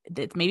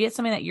it's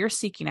something that you're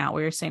seeking out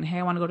where you're saying, hey,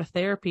 I want to go to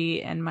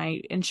therapy, and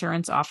my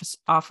insurance office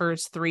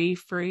offers 3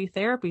 free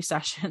therapy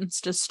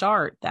sessions to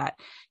start, that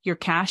you're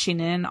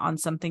cashing in on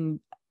something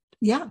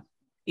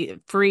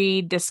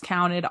free,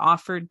 discounted,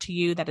 offered to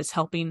you that is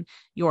helping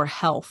your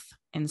health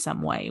in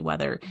some way,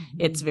 whether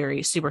it's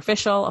very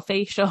superficial, a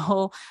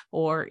facial,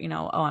 or,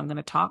 I'm going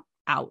to talk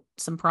out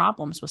some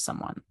problems with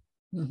someone.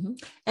 Mm-hmm.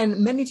 And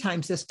many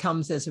times this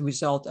comes as a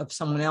result of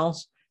someone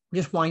else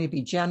just wanting to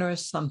be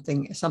generous,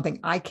 something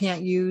I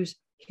can't use.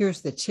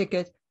 Here's the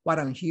ticket. Why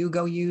don't you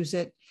go use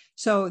it?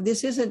 So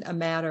this isn't a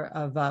matter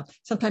of,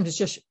 sometimes it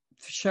just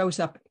shows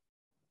up,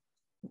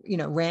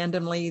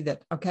 randomly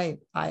that, okay,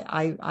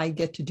 I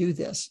get to do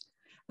this,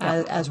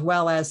 as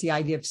well as the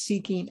idea of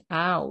seeking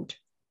out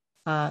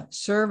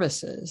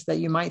services that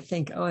you might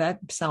think, oh, that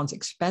sounds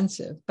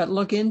expensive, but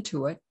look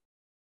into it.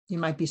 You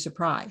might be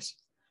surprised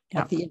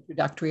at the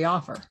introductory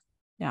offer.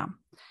 Yeah.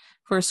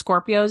 For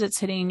Scorpios, it's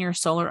hitting your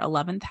solar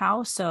 11th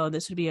house. So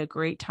this would be a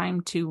great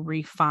time to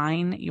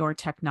refine your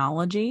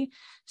technology.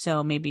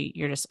 So maybe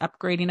you're just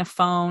upgrading a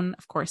phone.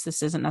 Of course,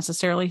 this isn't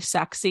necessarily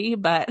sexy,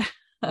 but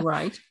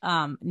right.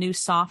 New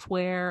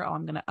software.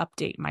 I'm going to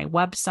update my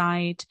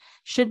website,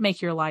 should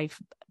make your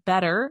life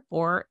better.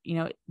 Or,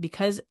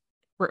 because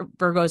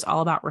Virgo is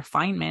all about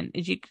refinement,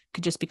 you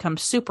could just become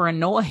super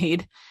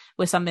annoyed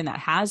with something that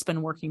has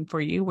been working for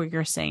you, where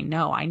you're saying,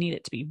 no, I need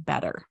it to be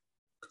better.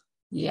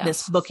 Yes.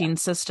 This booking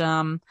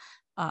system,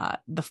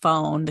 the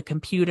phone, the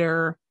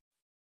computer,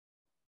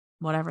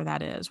 whatever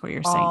that is, where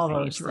you're saying all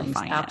those things.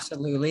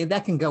 Absolutely.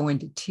 That can go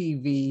into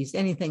TVs,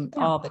 anything,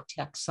 all the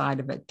tech side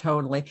of it,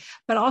 totally.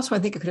 But also I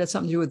think it could have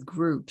something to do with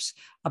groups,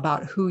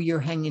 about who you're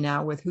hanging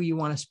out with, who you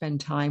want to spend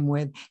time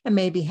with, and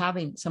maybe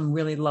having some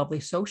really lovely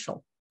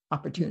social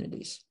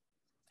opportunities.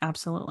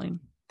 Absolutely.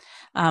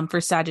 For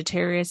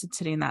Sagittarius, it's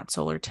hitting that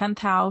solar 10th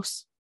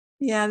house.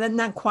 Yeah, that's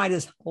not quite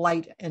as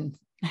light and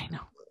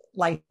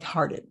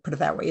lighthearted, put it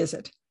that way, is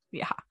it?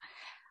 Yeah.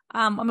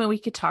 We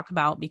could talk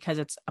about, because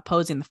it's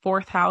opposing the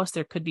 4th house,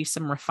 there could be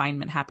some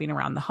refinement happening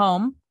around the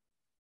home.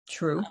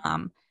 True.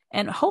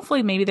 And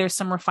hopefully maybe there's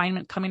some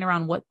refinement coming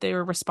around what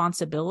their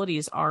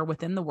responsibilities are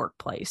within the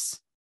workplace.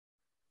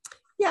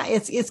 Yeah,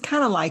 it's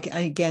kind of like,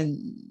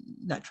 again,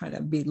 not trying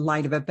to be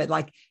light of it, but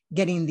like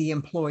getting the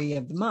employee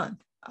of the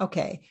month.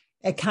 Okay.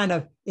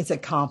 It's a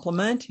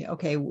compliment.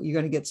 Okay, you're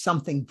going to get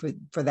something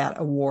for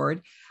that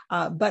award.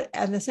 But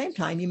at the same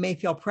time, you may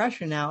feel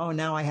pressure now. Oh,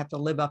 now I have to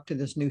live up to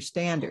this new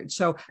standard.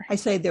 So I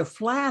say they're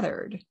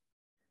flattered,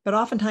 but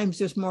oftentimes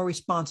there's more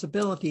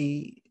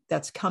responsibility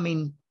that's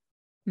coming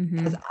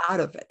out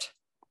of it.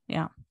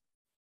 Yeah.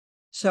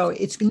 So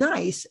it's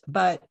nice,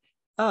 but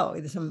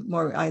there's some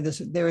more.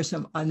 There is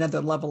some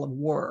another level of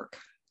work,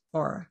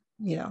 or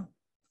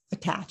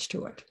attached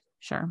to it.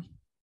 Sure.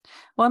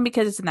 Well, and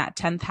because it's in that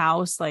 10th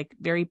house, like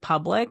very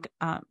public,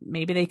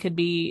 maybe they could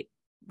be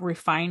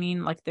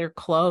refining like their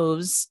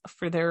clothes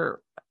for their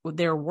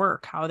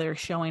work, how they're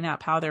showing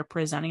up, how they're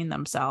presenting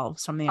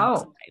themselves from the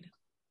outside.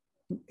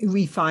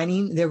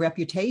 Refining their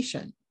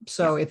reputation.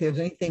 So if there's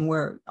anything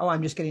where,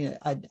 I'm just getting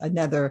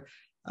another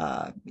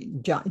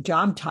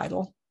job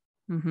title.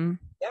 Mm-hmm.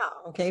 Yeah.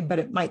 Okay. But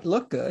it might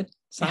look good,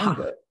 sound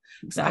good.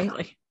 Exactly.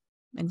 Right?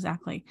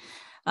 Exactly.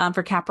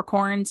 For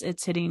Capricorns,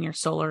 it's hitting your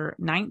solar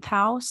 9th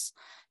house.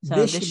 So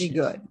this should be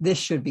good. This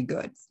should be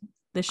good.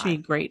 This should be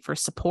great for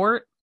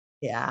support.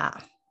 Yeah.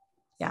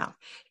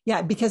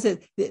 Because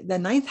the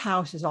 9th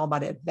house is all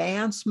about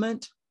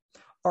advancement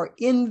or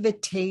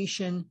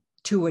invitation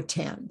to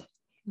attend.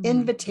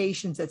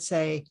 Invitations that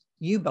say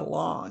you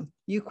belong,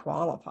 you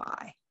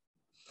qualify.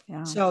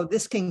 Yeah. So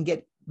this can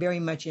get very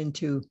much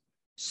into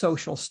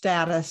social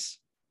status,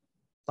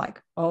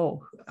 like,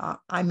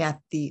 I'm at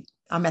the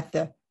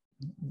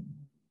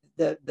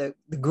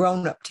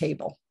grown-up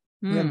table.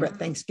 Remember at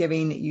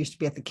Thanksgiving, it used to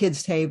be at the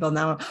kids' table.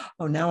 Now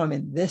I'm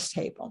in this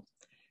table.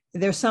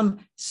 There's some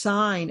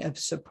sign of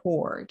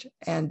support.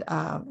 And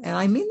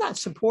I mean, that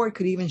support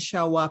could even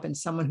show up in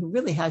someone who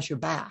really has your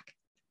back,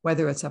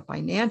 whether it's a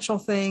financial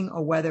thing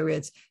or whether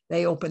it's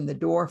they open the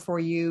door for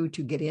you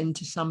to get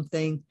into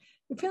something.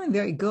 You're feeling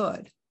very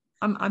good.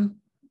 I'm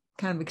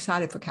kind of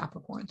excited for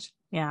Capricorns.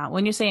 Yeah.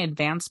 When you say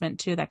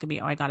advancement too, that could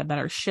be, I got a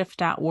better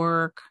shift at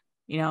work.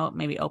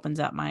 Maybe opens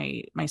up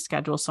my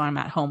schedule so I'm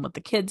at home with the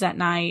kids at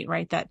night,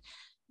 right? That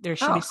there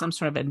should be some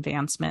sort of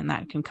advancement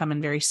that can come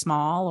in very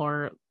small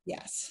or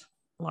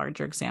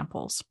larger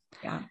examples.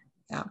 Yeah.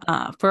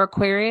 For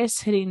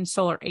Aquarius, hitting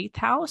solar 8th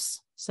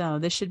house. So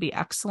this should be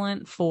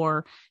excellent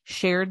for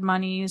shared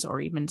monies or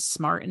even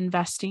smart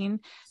investing.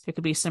 There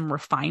could be some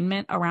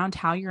refinement around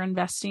how you're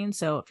investing.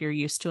 So if you're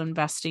used to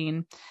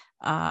investing,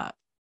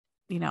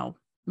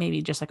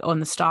 maybe just like, in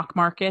the stock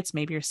markets,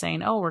 maybe you're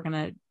saying, we're going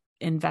to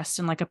invest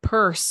in like a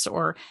purse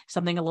or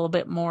something a little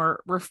bit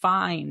more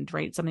refined,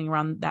 right? Something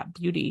around that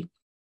beauty.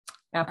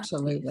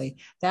 Absolutely.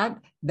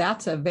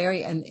 That's a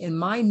very, and in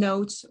my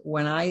notes,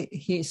 when I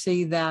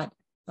see that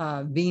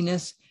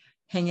Venus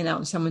hanging out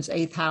in someone's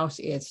 8th house,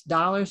 it's $, $,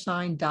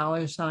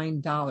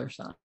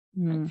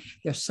 $.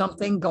 There's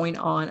something going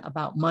on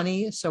about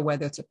money. So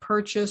whether it's a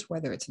purchase,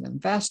 whether it's an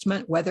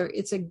investment, whether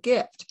it's a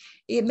gift,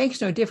 it makes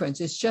no difference.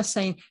 It's just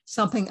saying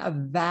something of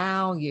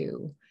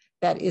value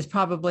that is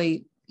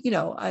probably,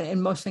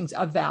 and most things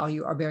of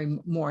value are very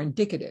more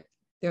indicative.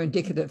 They're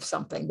indicative of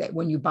something that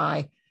when you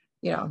buy,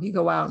 you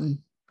go out and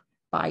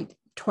buy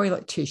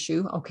toilet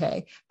tissue,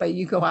 okay, but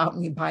you go out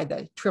and you buy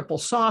the triple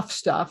soft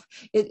stuff.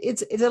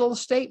 It's a little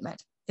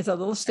statement. It's a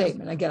little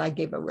statement. Again, I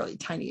gave a really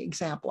tiny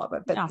example of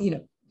it, but I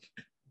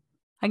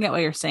get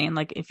what you're saying.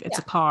 Like if it's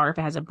a car, if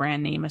it has a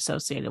brand name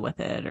associated with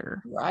it,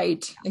 or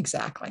right,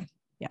 exactly.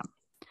 Yeah.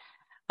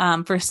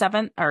 For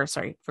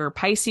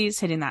Pisces,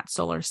 hitting that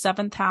solar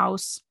 7th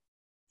house.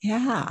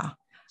 Yeah.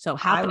 So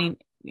happening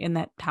in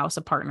that house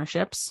of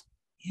partnerships.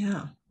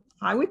 Yeah.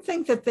 I would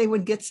think that they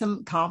would get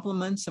some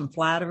compliments, some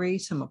flattery,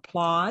 some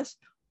applause,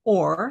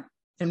 and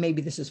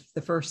maybe this is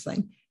the first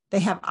thing, they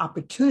have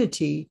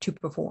opportunity to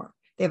perform.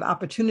 They have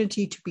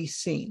opportunity to be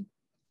seen.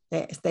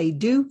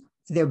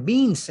 They're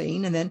being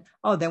seen. And then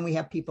we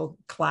have people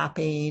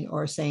clapping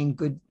or saying,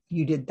 good,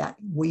 you did that.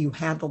 Well, you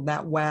handled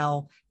that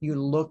well. You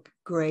look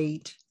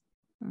great.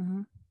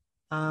 Mm-hmm.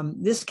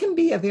 This can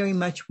be a very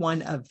much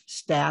one of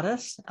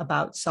status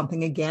about something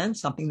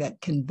that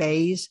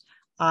conveys,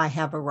 I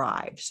have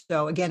arrived.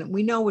 So again,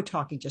 we know we're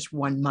talking just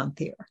 1 month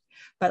here,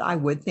 but I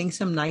would think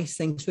some nice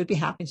things would be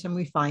happening, some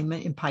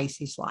refinement in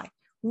Pisces life.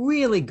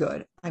 Really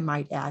good, I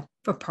might add,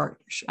 for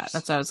partnerships.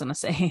 That's what I was going to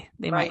say.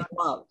 They might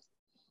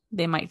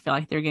feel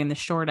like they're getting the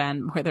short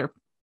end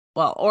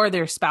or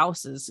their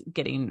spouse is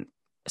getting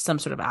some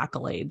sort of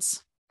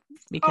accolades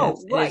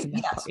because but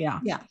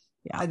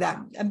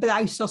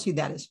I still see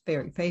that as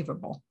very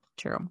favorable.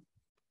 True.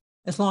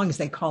 As long as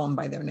they call them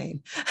by their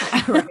name.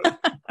 Right.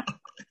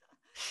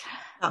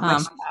 Not my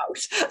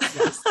spouse.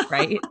 Yes,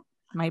 right.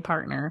 My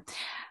partner.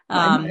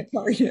 My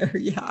partner,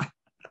 yeah.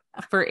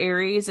 For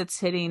Aries, it's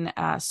hitting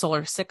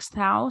solar 6th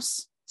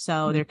house.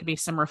 So there could be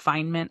some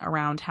refinement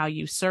around how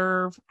you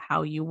serve,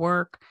 how you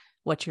work,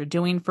 what you're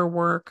doing for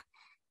work.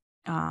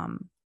 I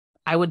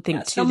would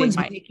think too, someone's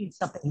making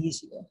something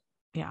easier.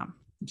 Yeah.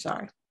 I'm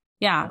sorry.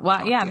 Yeah.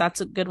 Well, yeah, that's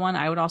a good one.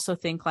 I would also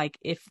think like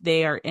if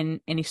they are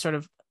in any sort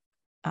of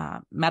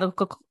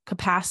medical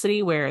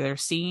capacity where they're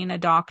seeing a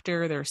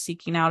doctor, they're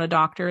seeking out a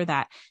doctor,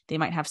 that they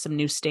might have some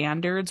new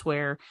standards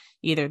where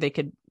either they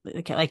could,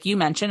 like you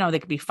mentioned, they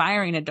could be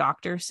firing a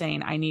doctor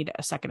saying, I need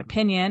a second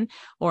opinion,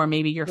 or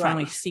maybe you're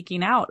finally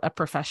seeking out a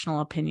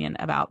professional opinion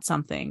about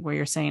something where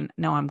you're saying,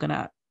 no,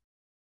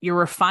 you're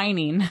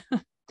refining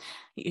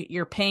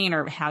your pain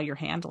or how you're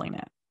handling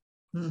it.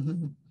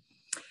 Mm-hmm.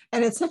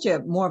 And it's such a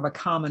more of a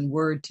common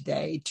word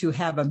today to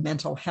have a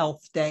mental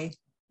health day.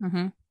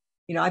 Mm-hmm.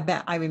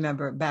 I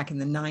remember back in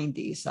the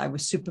 90s, I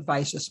was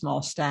supervised a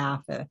small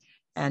staff,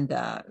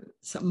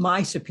 so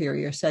my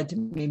superior said to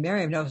me,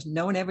 Miriam,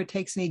 no one ever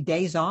takes any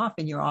days off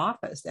in your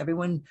office.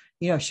 Everyone,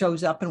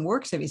 shows up and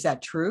works. Is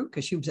that true?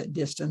 Because she was at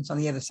distance on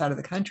the other side of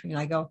the country. And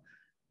I go,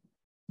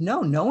 no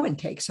one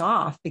takes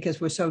off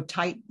because we're so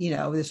tight.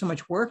 There's so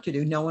much work to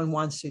do. No one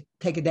wants to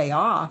take a day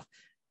off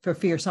for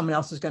fear someone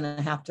else is going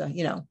to have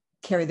to,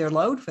 carry their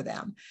load for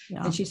them.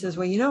 Yeah. And she says,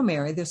 well,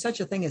 Mary, there's such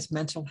a thing as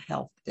mental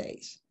health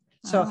days.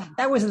 So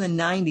that was in the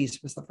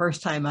 90s was the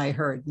first time I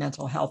heard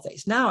mental health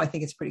days. Now I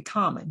think it's pretty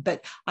common,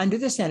 but under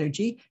this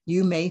energy,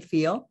 you may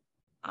feel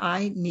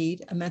I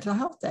need a mental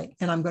health day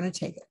and I'm going to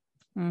take it.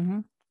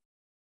 Mm-hmm.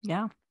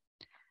 Yeah.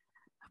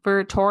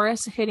 For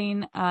Taurus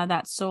hitting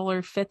that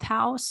solar 5th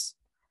house.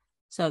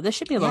 So this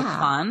should be a little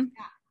fun.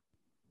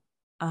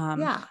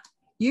 Yeah.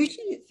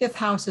 Usually 5th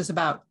house is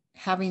about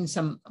having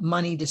some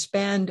money to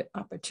spend,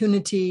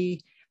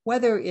 opportunity,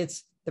 whether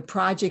it's the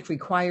project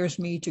requires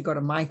me to go to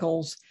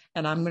Michael's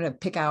and I'm going to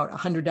pick out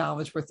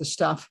 $100 worth of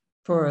stuff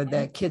for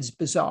the kids'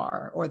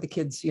 bazaar or the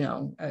kids,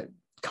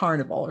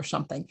 carnival or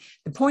something.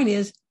 The point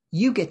is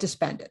you get to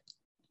spend it.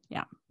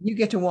 Yeah. You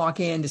get to walk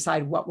in,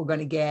 decide what we're going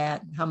to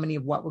get, how many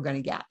of what we're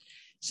going to get.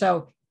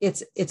 So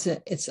it's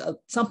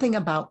something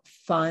about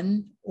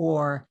fun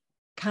or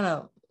kind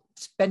of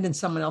spending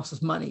someone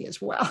else's money as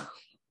well.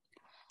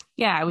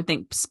 Yeah. I would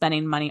think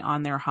spending money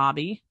on their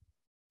hobby.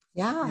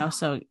 Yeah.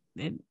 So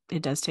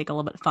it does take a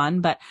little bit of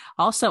fun, but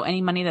also any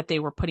money that they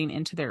were putting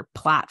into their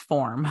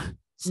platform.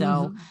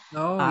 So,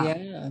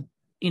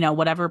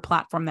 whatever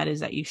platform that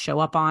is that you show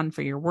up on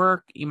for your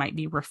work, you might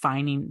be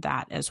refining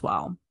that as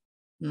well.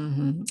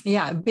 Mm-hmm.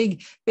 Yeah.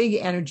 Big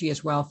energy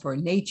as well for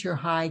nature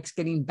hikes,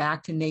 getting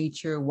back to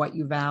nature, what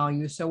you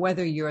value. So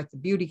whether you're at the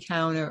beauty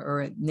counter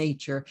or at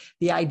nature,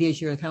 the idea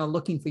is you're kind of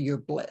looking for your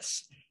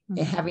bliss and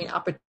having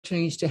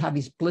opportunities to have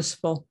these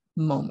blissful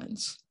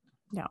moments.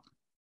 Yeah.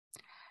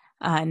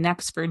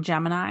 Next for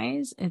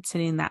Geminis, it's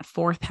hitting that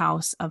 4th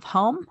house of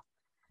home.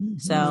 Mm-hmm.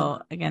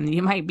 So again,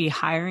 you might be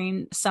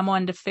hiring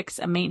someone to fix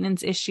a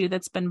maintenance issue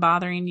that's been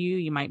bothering you.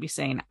 You might be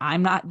saying,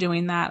 I'm not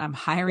doing that. I'm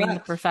hiring the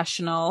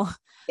professional.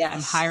 Yes.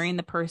 I'm hiring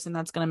the person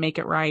that's going to make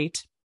it right.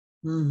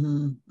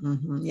 Mm-hmm.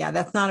 Mm-hmm. Yeah,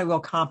 that's not a real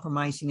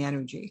compromising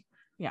energy.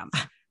 Yeah.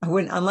 I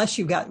wouldn't, unless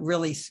you've got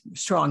really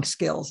strong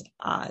skills.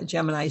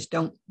 Geminis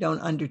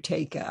don't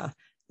undertake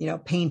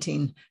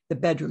painting the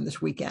bedroom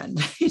this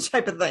weekend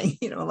type of thing,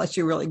 unless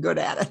you're really good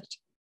at it.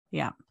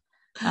 Yeah.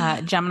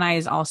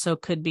 Geminis also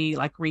could be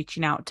like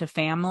reaching out to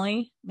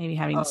family, maybe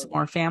having some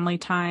more family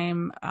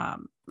time,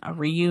 a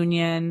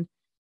reunion,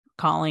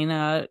 calling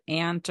a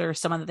aunt or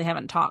someone that they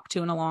haven't talked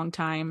to in a long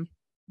time,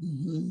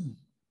 and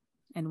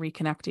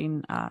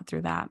reconnecting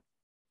through that.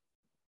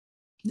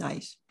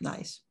 Nice.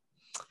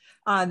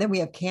 Then we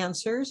have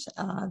Cancers.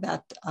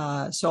 That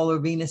solar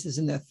Venus is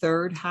in the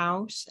 3rd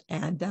house.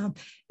 And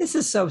this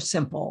is so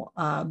simple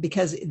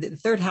because the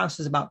 3rd house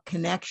is about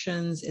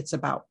connections. It's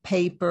about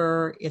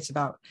paper. It's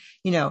about,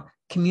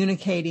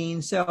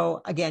 communicating.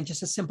 So again,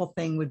 just a simple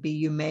thing would be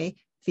you may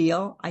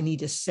feel I need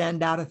to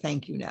send out a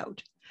thank you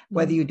note.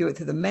 Whether you do it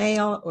through the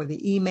mail or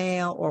the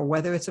email or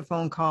whether it's a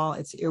phone call,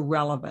 it's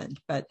irrelevant.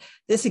 But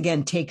this,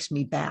 again, takes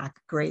me back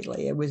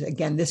greatly.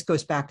 This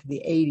goes back to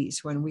the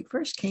 80s. When we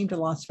first came to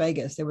Las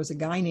Vegas, there was a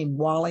guy named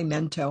Wally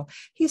Mento.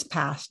 He's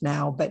passed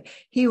now, but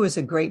he was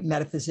a great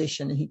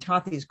metaphysician and he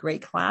taught these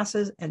great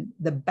classes. And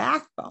the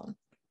backbone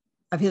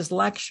of his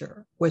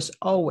lecture was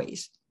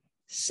always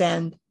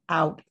send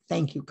out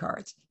thank you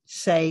cards.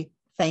 Say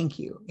thank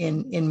you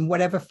in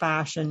whatever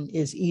fashion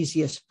is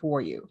easiest for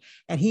you.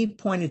 And he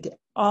pointed to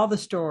all the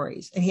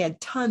stories, and he had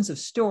tons of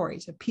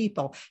stories of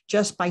people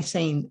just by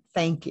saying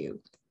thank you,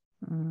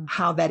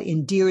 how that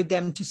endeared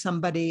them to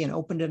somebody and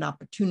opened an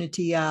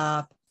opportunity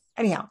up.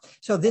 Anyhow,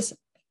 so this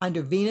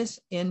under Venus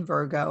in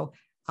Virgo,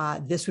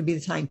 this would be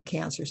the time,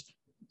 Cancers.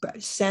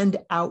 Send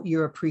out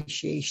your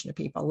appreciation to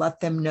people.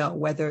 Let them know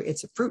whether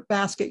it's a fruit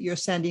basket you're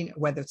sending,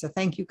 whether it's a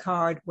thank you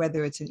card,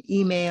 whether it's an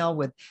email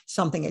with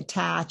something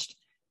attached.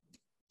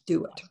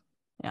 Do it.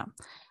 Yeah.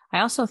 I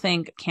also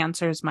think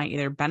Cancers might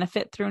either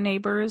benefit through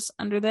neighbors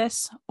under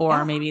this,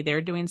 or maybe they're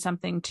doing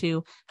something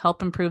to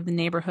help improve the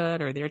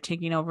neighborhood, or they're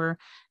taking over,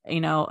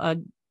 a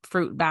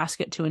fruit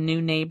basket to a new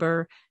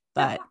neighbor,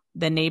 but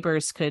the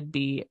neighbors could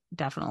be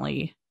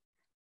definitely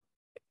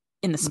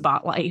in the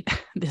spotlight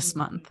this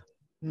month.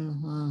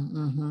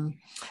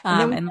 And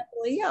then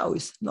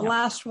Leos, the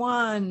last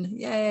one,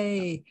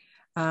 yay,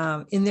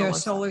 in their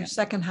solar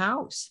second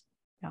house.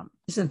 Yeah.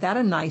 Isn't that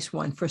a nice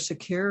one for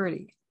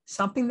security?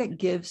 Something that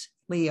gives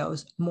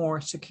Leos more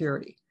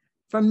security.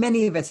 for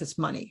many of us, it's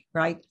money,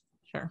 right?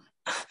 Sure.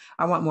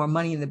 I want more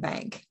money in the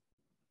bank,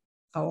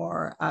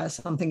 or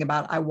something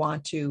about I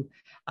want to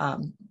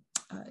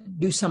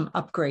do some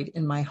upgrade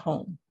in my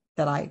home,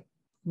 that I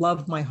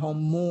love my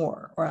home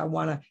more, or I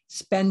want to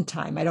spend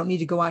time. I don't need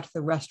to go out to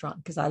the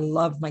restaurant because I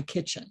love my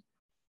kitchen.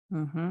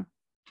 Mm-hmm.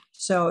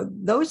 So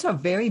those are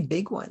very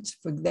big ones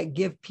that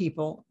give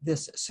people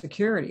this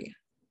security.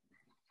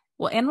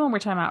 Well, and when we're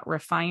talking about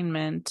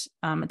refinement,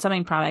 it's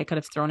something probably I could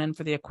have thrown in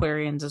for the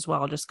Aquarians as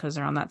well, just because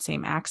they're on that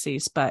same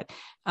axis. But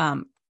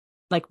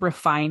like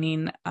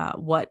refining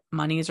what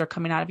monies are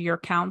coming out of your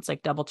accounts,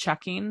 like double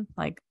checking,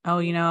 like,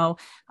 oh,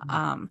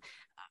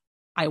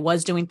 I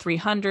was doing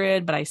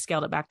 300, but I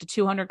scaled it back to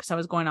 200 because I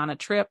was going on a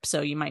trip.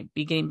 So you might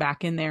be getting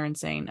back in there and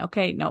saying,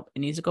 okay, nope, it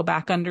needs to go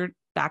back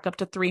up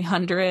to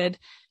 300.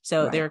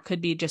 So there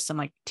could be just some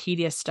like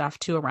tedious stuff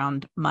too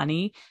around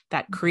money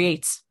that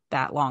creates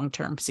that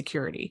long-term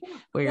security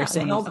where you're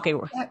saying, okay,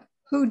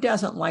 who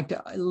doesn't like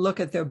to look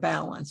at their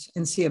balance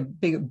and see a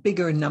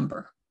bigger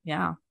number?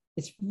 Yeah.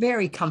 It's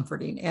very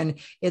comforting and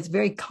it's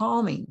very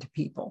calming to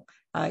people.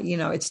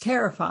 It's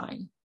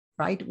terrifying,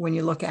 right? When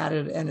you look at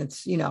it and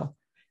it's,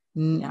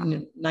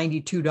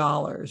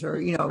 $92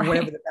 or,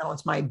 whatever the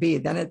balance might be,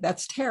 then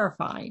that's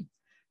terrifying.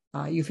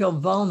 You feel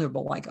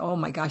vulnerable, like, oh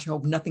my gosh, I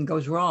hope nothing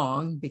goes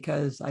wrong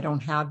because I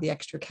don't have the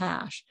extra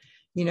cash.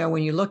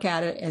 When you look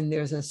at it and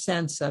there's a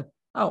sense of,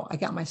 oh, I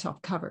got myself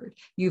covered.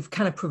 You've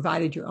kind of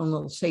provided your own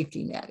little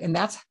safety net. And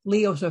that's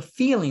Leos are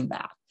feeling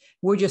that.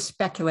 We're just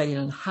speculating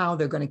on how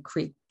they're going to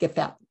get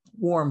that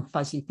warm,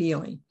 fuzzy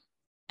feeling.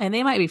 And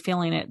they might be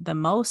feeling it the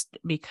most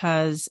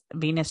because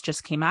Venus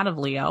just came out of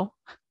Leo.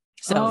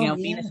 So,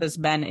 Venus has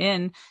been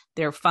in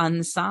their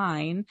fun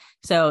sign.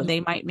 So they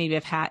might maybe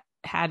have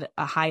had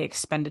a high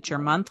expenditure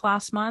month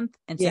last month.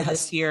 And so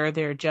this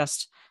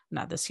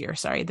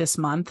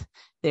month,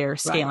 they're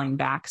scaling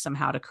back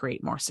somehow to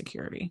create more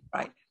security.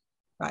 Right.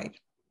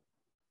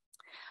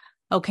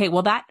 Okay.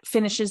 Well, that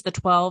finishes the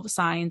 12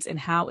 signs and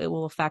how it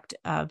will affect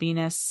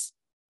Venus,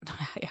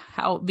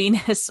 how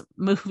Venus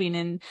moving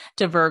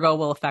into Virgo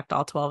will affect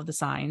all 12 of the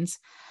signs.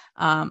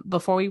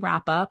 Before we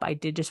wrap up, I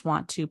did just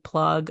want to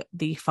plug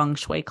the feng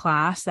shui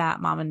class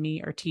that Mom and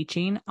me are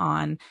teaching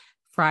on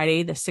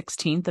Friday, the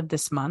 16th of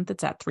this month.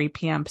 It's at 3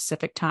 p.m.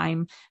 Pacific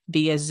time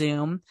via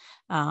Zoom.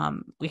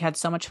 We had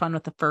so much fun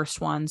with the first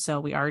one. So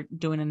we are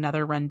doing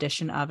another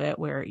rendition of it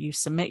where you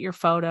submit a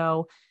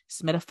photo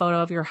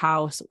of your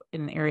house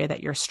in an area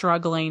that you're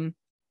struggling.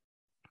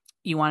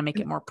 You want to make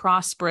it more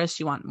prosperous.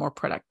 You want more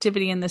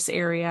productivity in this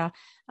area.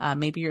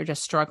 Maybe you're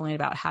just struggling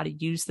about how to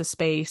use the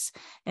space,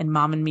 and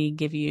Mom and me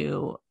give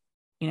you,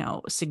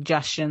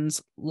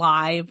 suggestions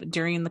live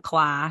during the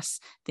class,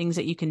 things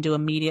that you can do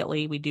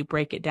immediately. We do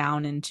break it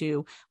down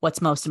into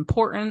what's most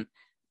important,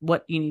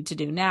 what you need to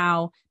do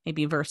now,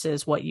 maybe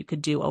versus what you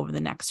could do over the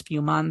next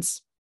few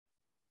months.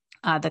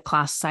 The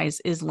class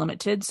size is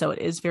limited, so it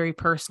is very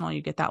personal.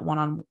 You get that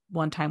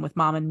one-on-one time with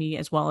Mom and me,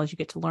 as well as you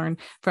get to learn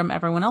from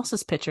everyone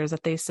else's pictures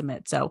that they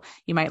submit. So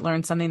you might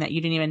learn something that you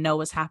didn't even know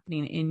was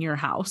happening in your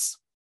house.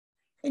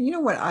 And you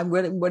know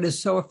what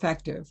is so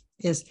effective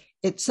is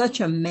it's such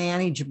a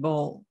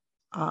manageable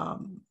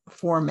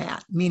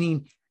format,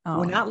 meaning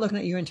we're not looking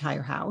at your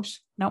entire house.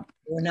 Nope.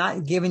 We're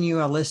not giving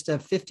you a list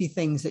of 50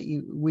 things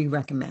that we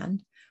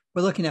recommend.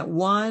 We're looking at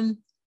one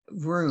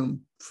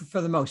room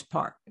for the most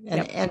part,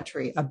 an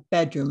entry, a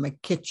bedroom, a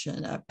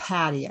kitchen, a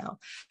patio.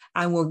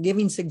 And we're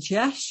giving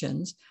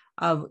suggestions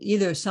of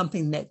either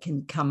something that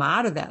can come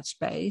out of that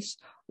space.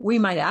 We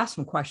might ask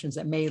some questions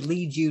that may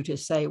lead you to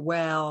say,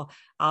 well,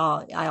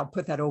 I'll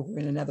put that over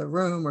in another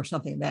room or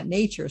something of that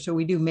nature. So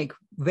we do make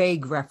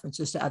vague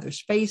references to other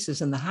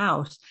spaces in the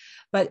house,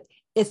 but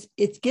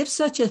it gives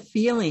such a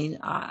feeling.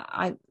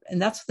 And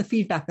that's the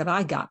feedback that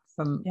I got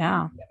from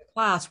the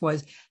class,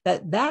 was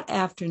that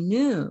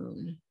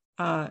afternoon,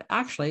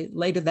 actually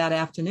later that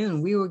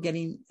afternoon, we were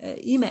getting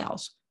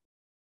emails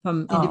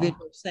from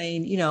individuals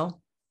saying,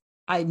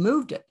 I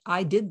moved it.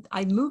 I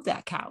moved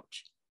that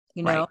couch,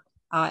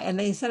 and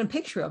they sent a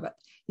picture of it,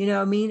 you know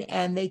what I mean?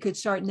 And they could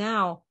start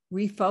now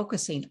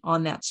refocusing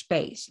on that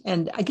space.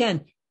 And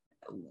again,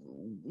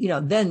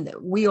 then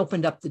we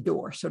opened up the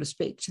door, so to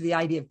speak, to the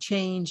idea of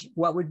change.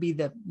 What would be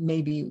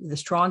maybe the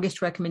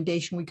strongest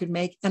recommendation we could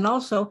make, and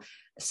also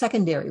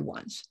secondary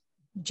ones,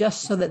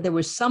 just so that there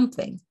was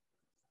something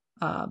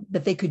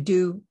that they could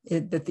do,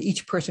 that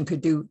each person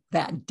could do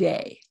that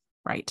day.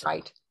 Right.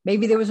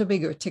 Maybe there was a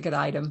bigger ticket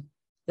item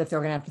that they're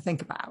going to have to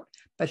think about,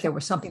 but there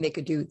was something they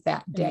could do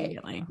that day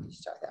to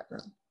start that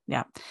room.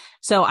 Yeah.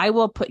 So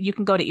you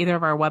can go to either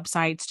of our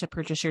websites to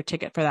purchase your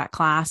ticket for that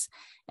class.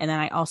 And then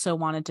I also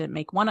wanted to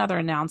make one other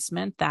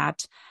announcement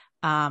that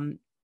I'm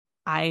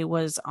part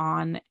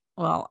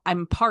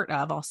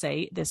of, I'll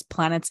say, this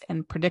Planets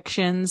and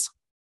Predictions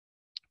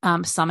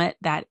summit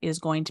that is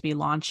going to be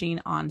launching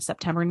on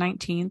September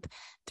 19th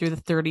through the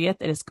 30th.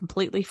 It is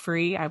completely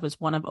free. I was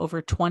one of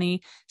over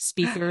 20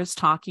 speakers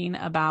talking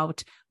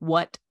about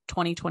what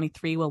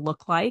 2023 will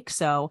look like.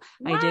 So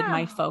Wow. I did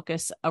my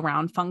focus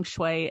around feng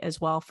shui as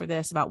well for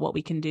this, about what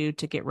we can do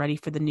to get ready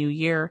for the new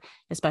year,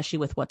 especially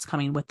with what's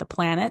coming with the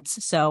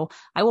planets. So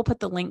I will put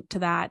the link to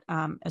that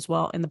as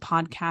well in the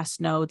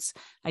podcast notes.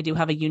 I do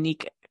have a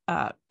unique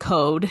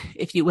code,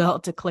 if you will,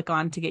 to click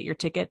on to get your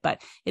ticket,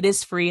 but it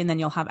is free. And then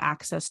you'll have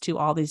access to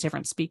all these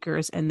different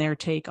speakers and their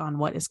take on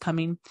what is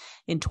coming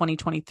in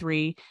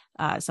 2023.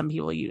 Some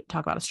people you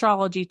talk about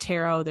astrology,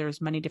 tarot.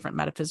 There's many different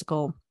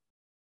metaphysical,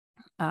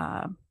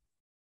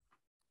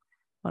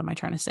 what am I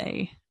trying to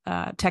say?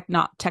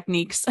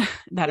 Techniques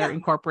that are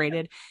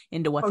incorporated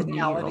into what the new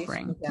year will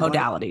bring.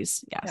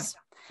 Modalities. Yes.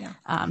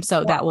 Yeah.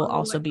 So that will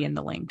also be in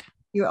the link.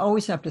 You're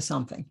always up to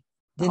something.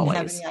 Didn't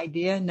Always. Have any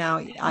idea. Now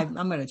I'm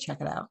going to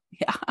check it out.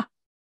 Yeah.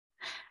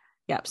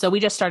 Yeah. So we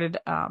just started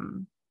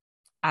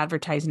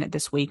advertising it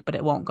this week, but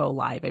it won't go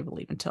live, I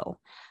believe, until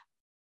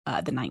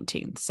the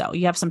 19th. So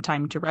you have some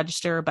time to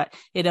register, but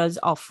it is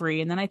all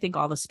free. And then I think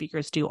all the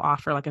speakers do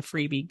offer like a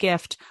freebie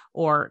gift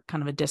or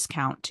kind of a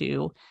discount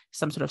to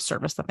some sort of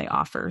service that they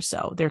offer.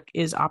 So there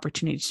is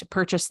opportunity to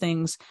purchase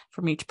things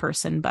from each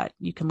person, but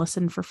you can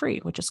listen for free,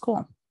 which is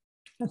cool.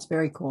 That's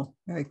very cool.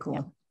 Very cool.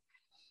 Yeah.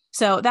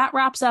 So that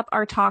wraps up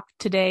our talk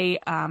today.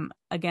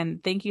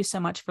 Again, thank you so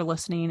much for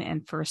listening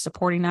and for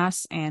supporting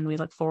us. And we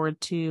look forward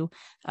to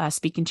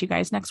speaking to you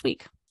guys next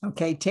week.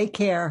 Okay. Take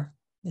care.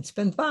 It's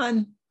been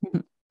fun.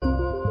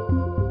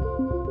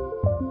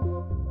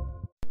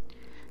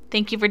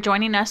 Thank you for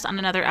joining us on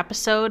another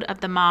episode of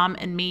the Mom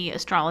and Me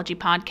Astrology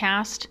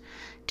Podcast.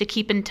 To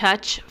keep in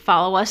touch,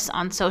 follow us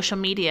on social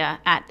media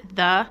at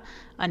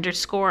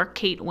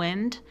 _Kate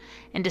Wind.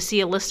 And to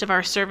see a list of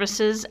our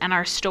services and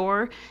our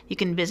store, you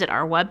can visit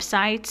our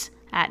websites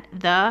at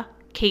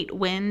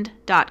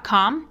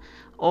thekatewind.com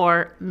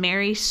or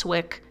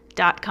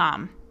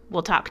maryswick.com.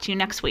 We'll talk to you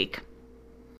next week.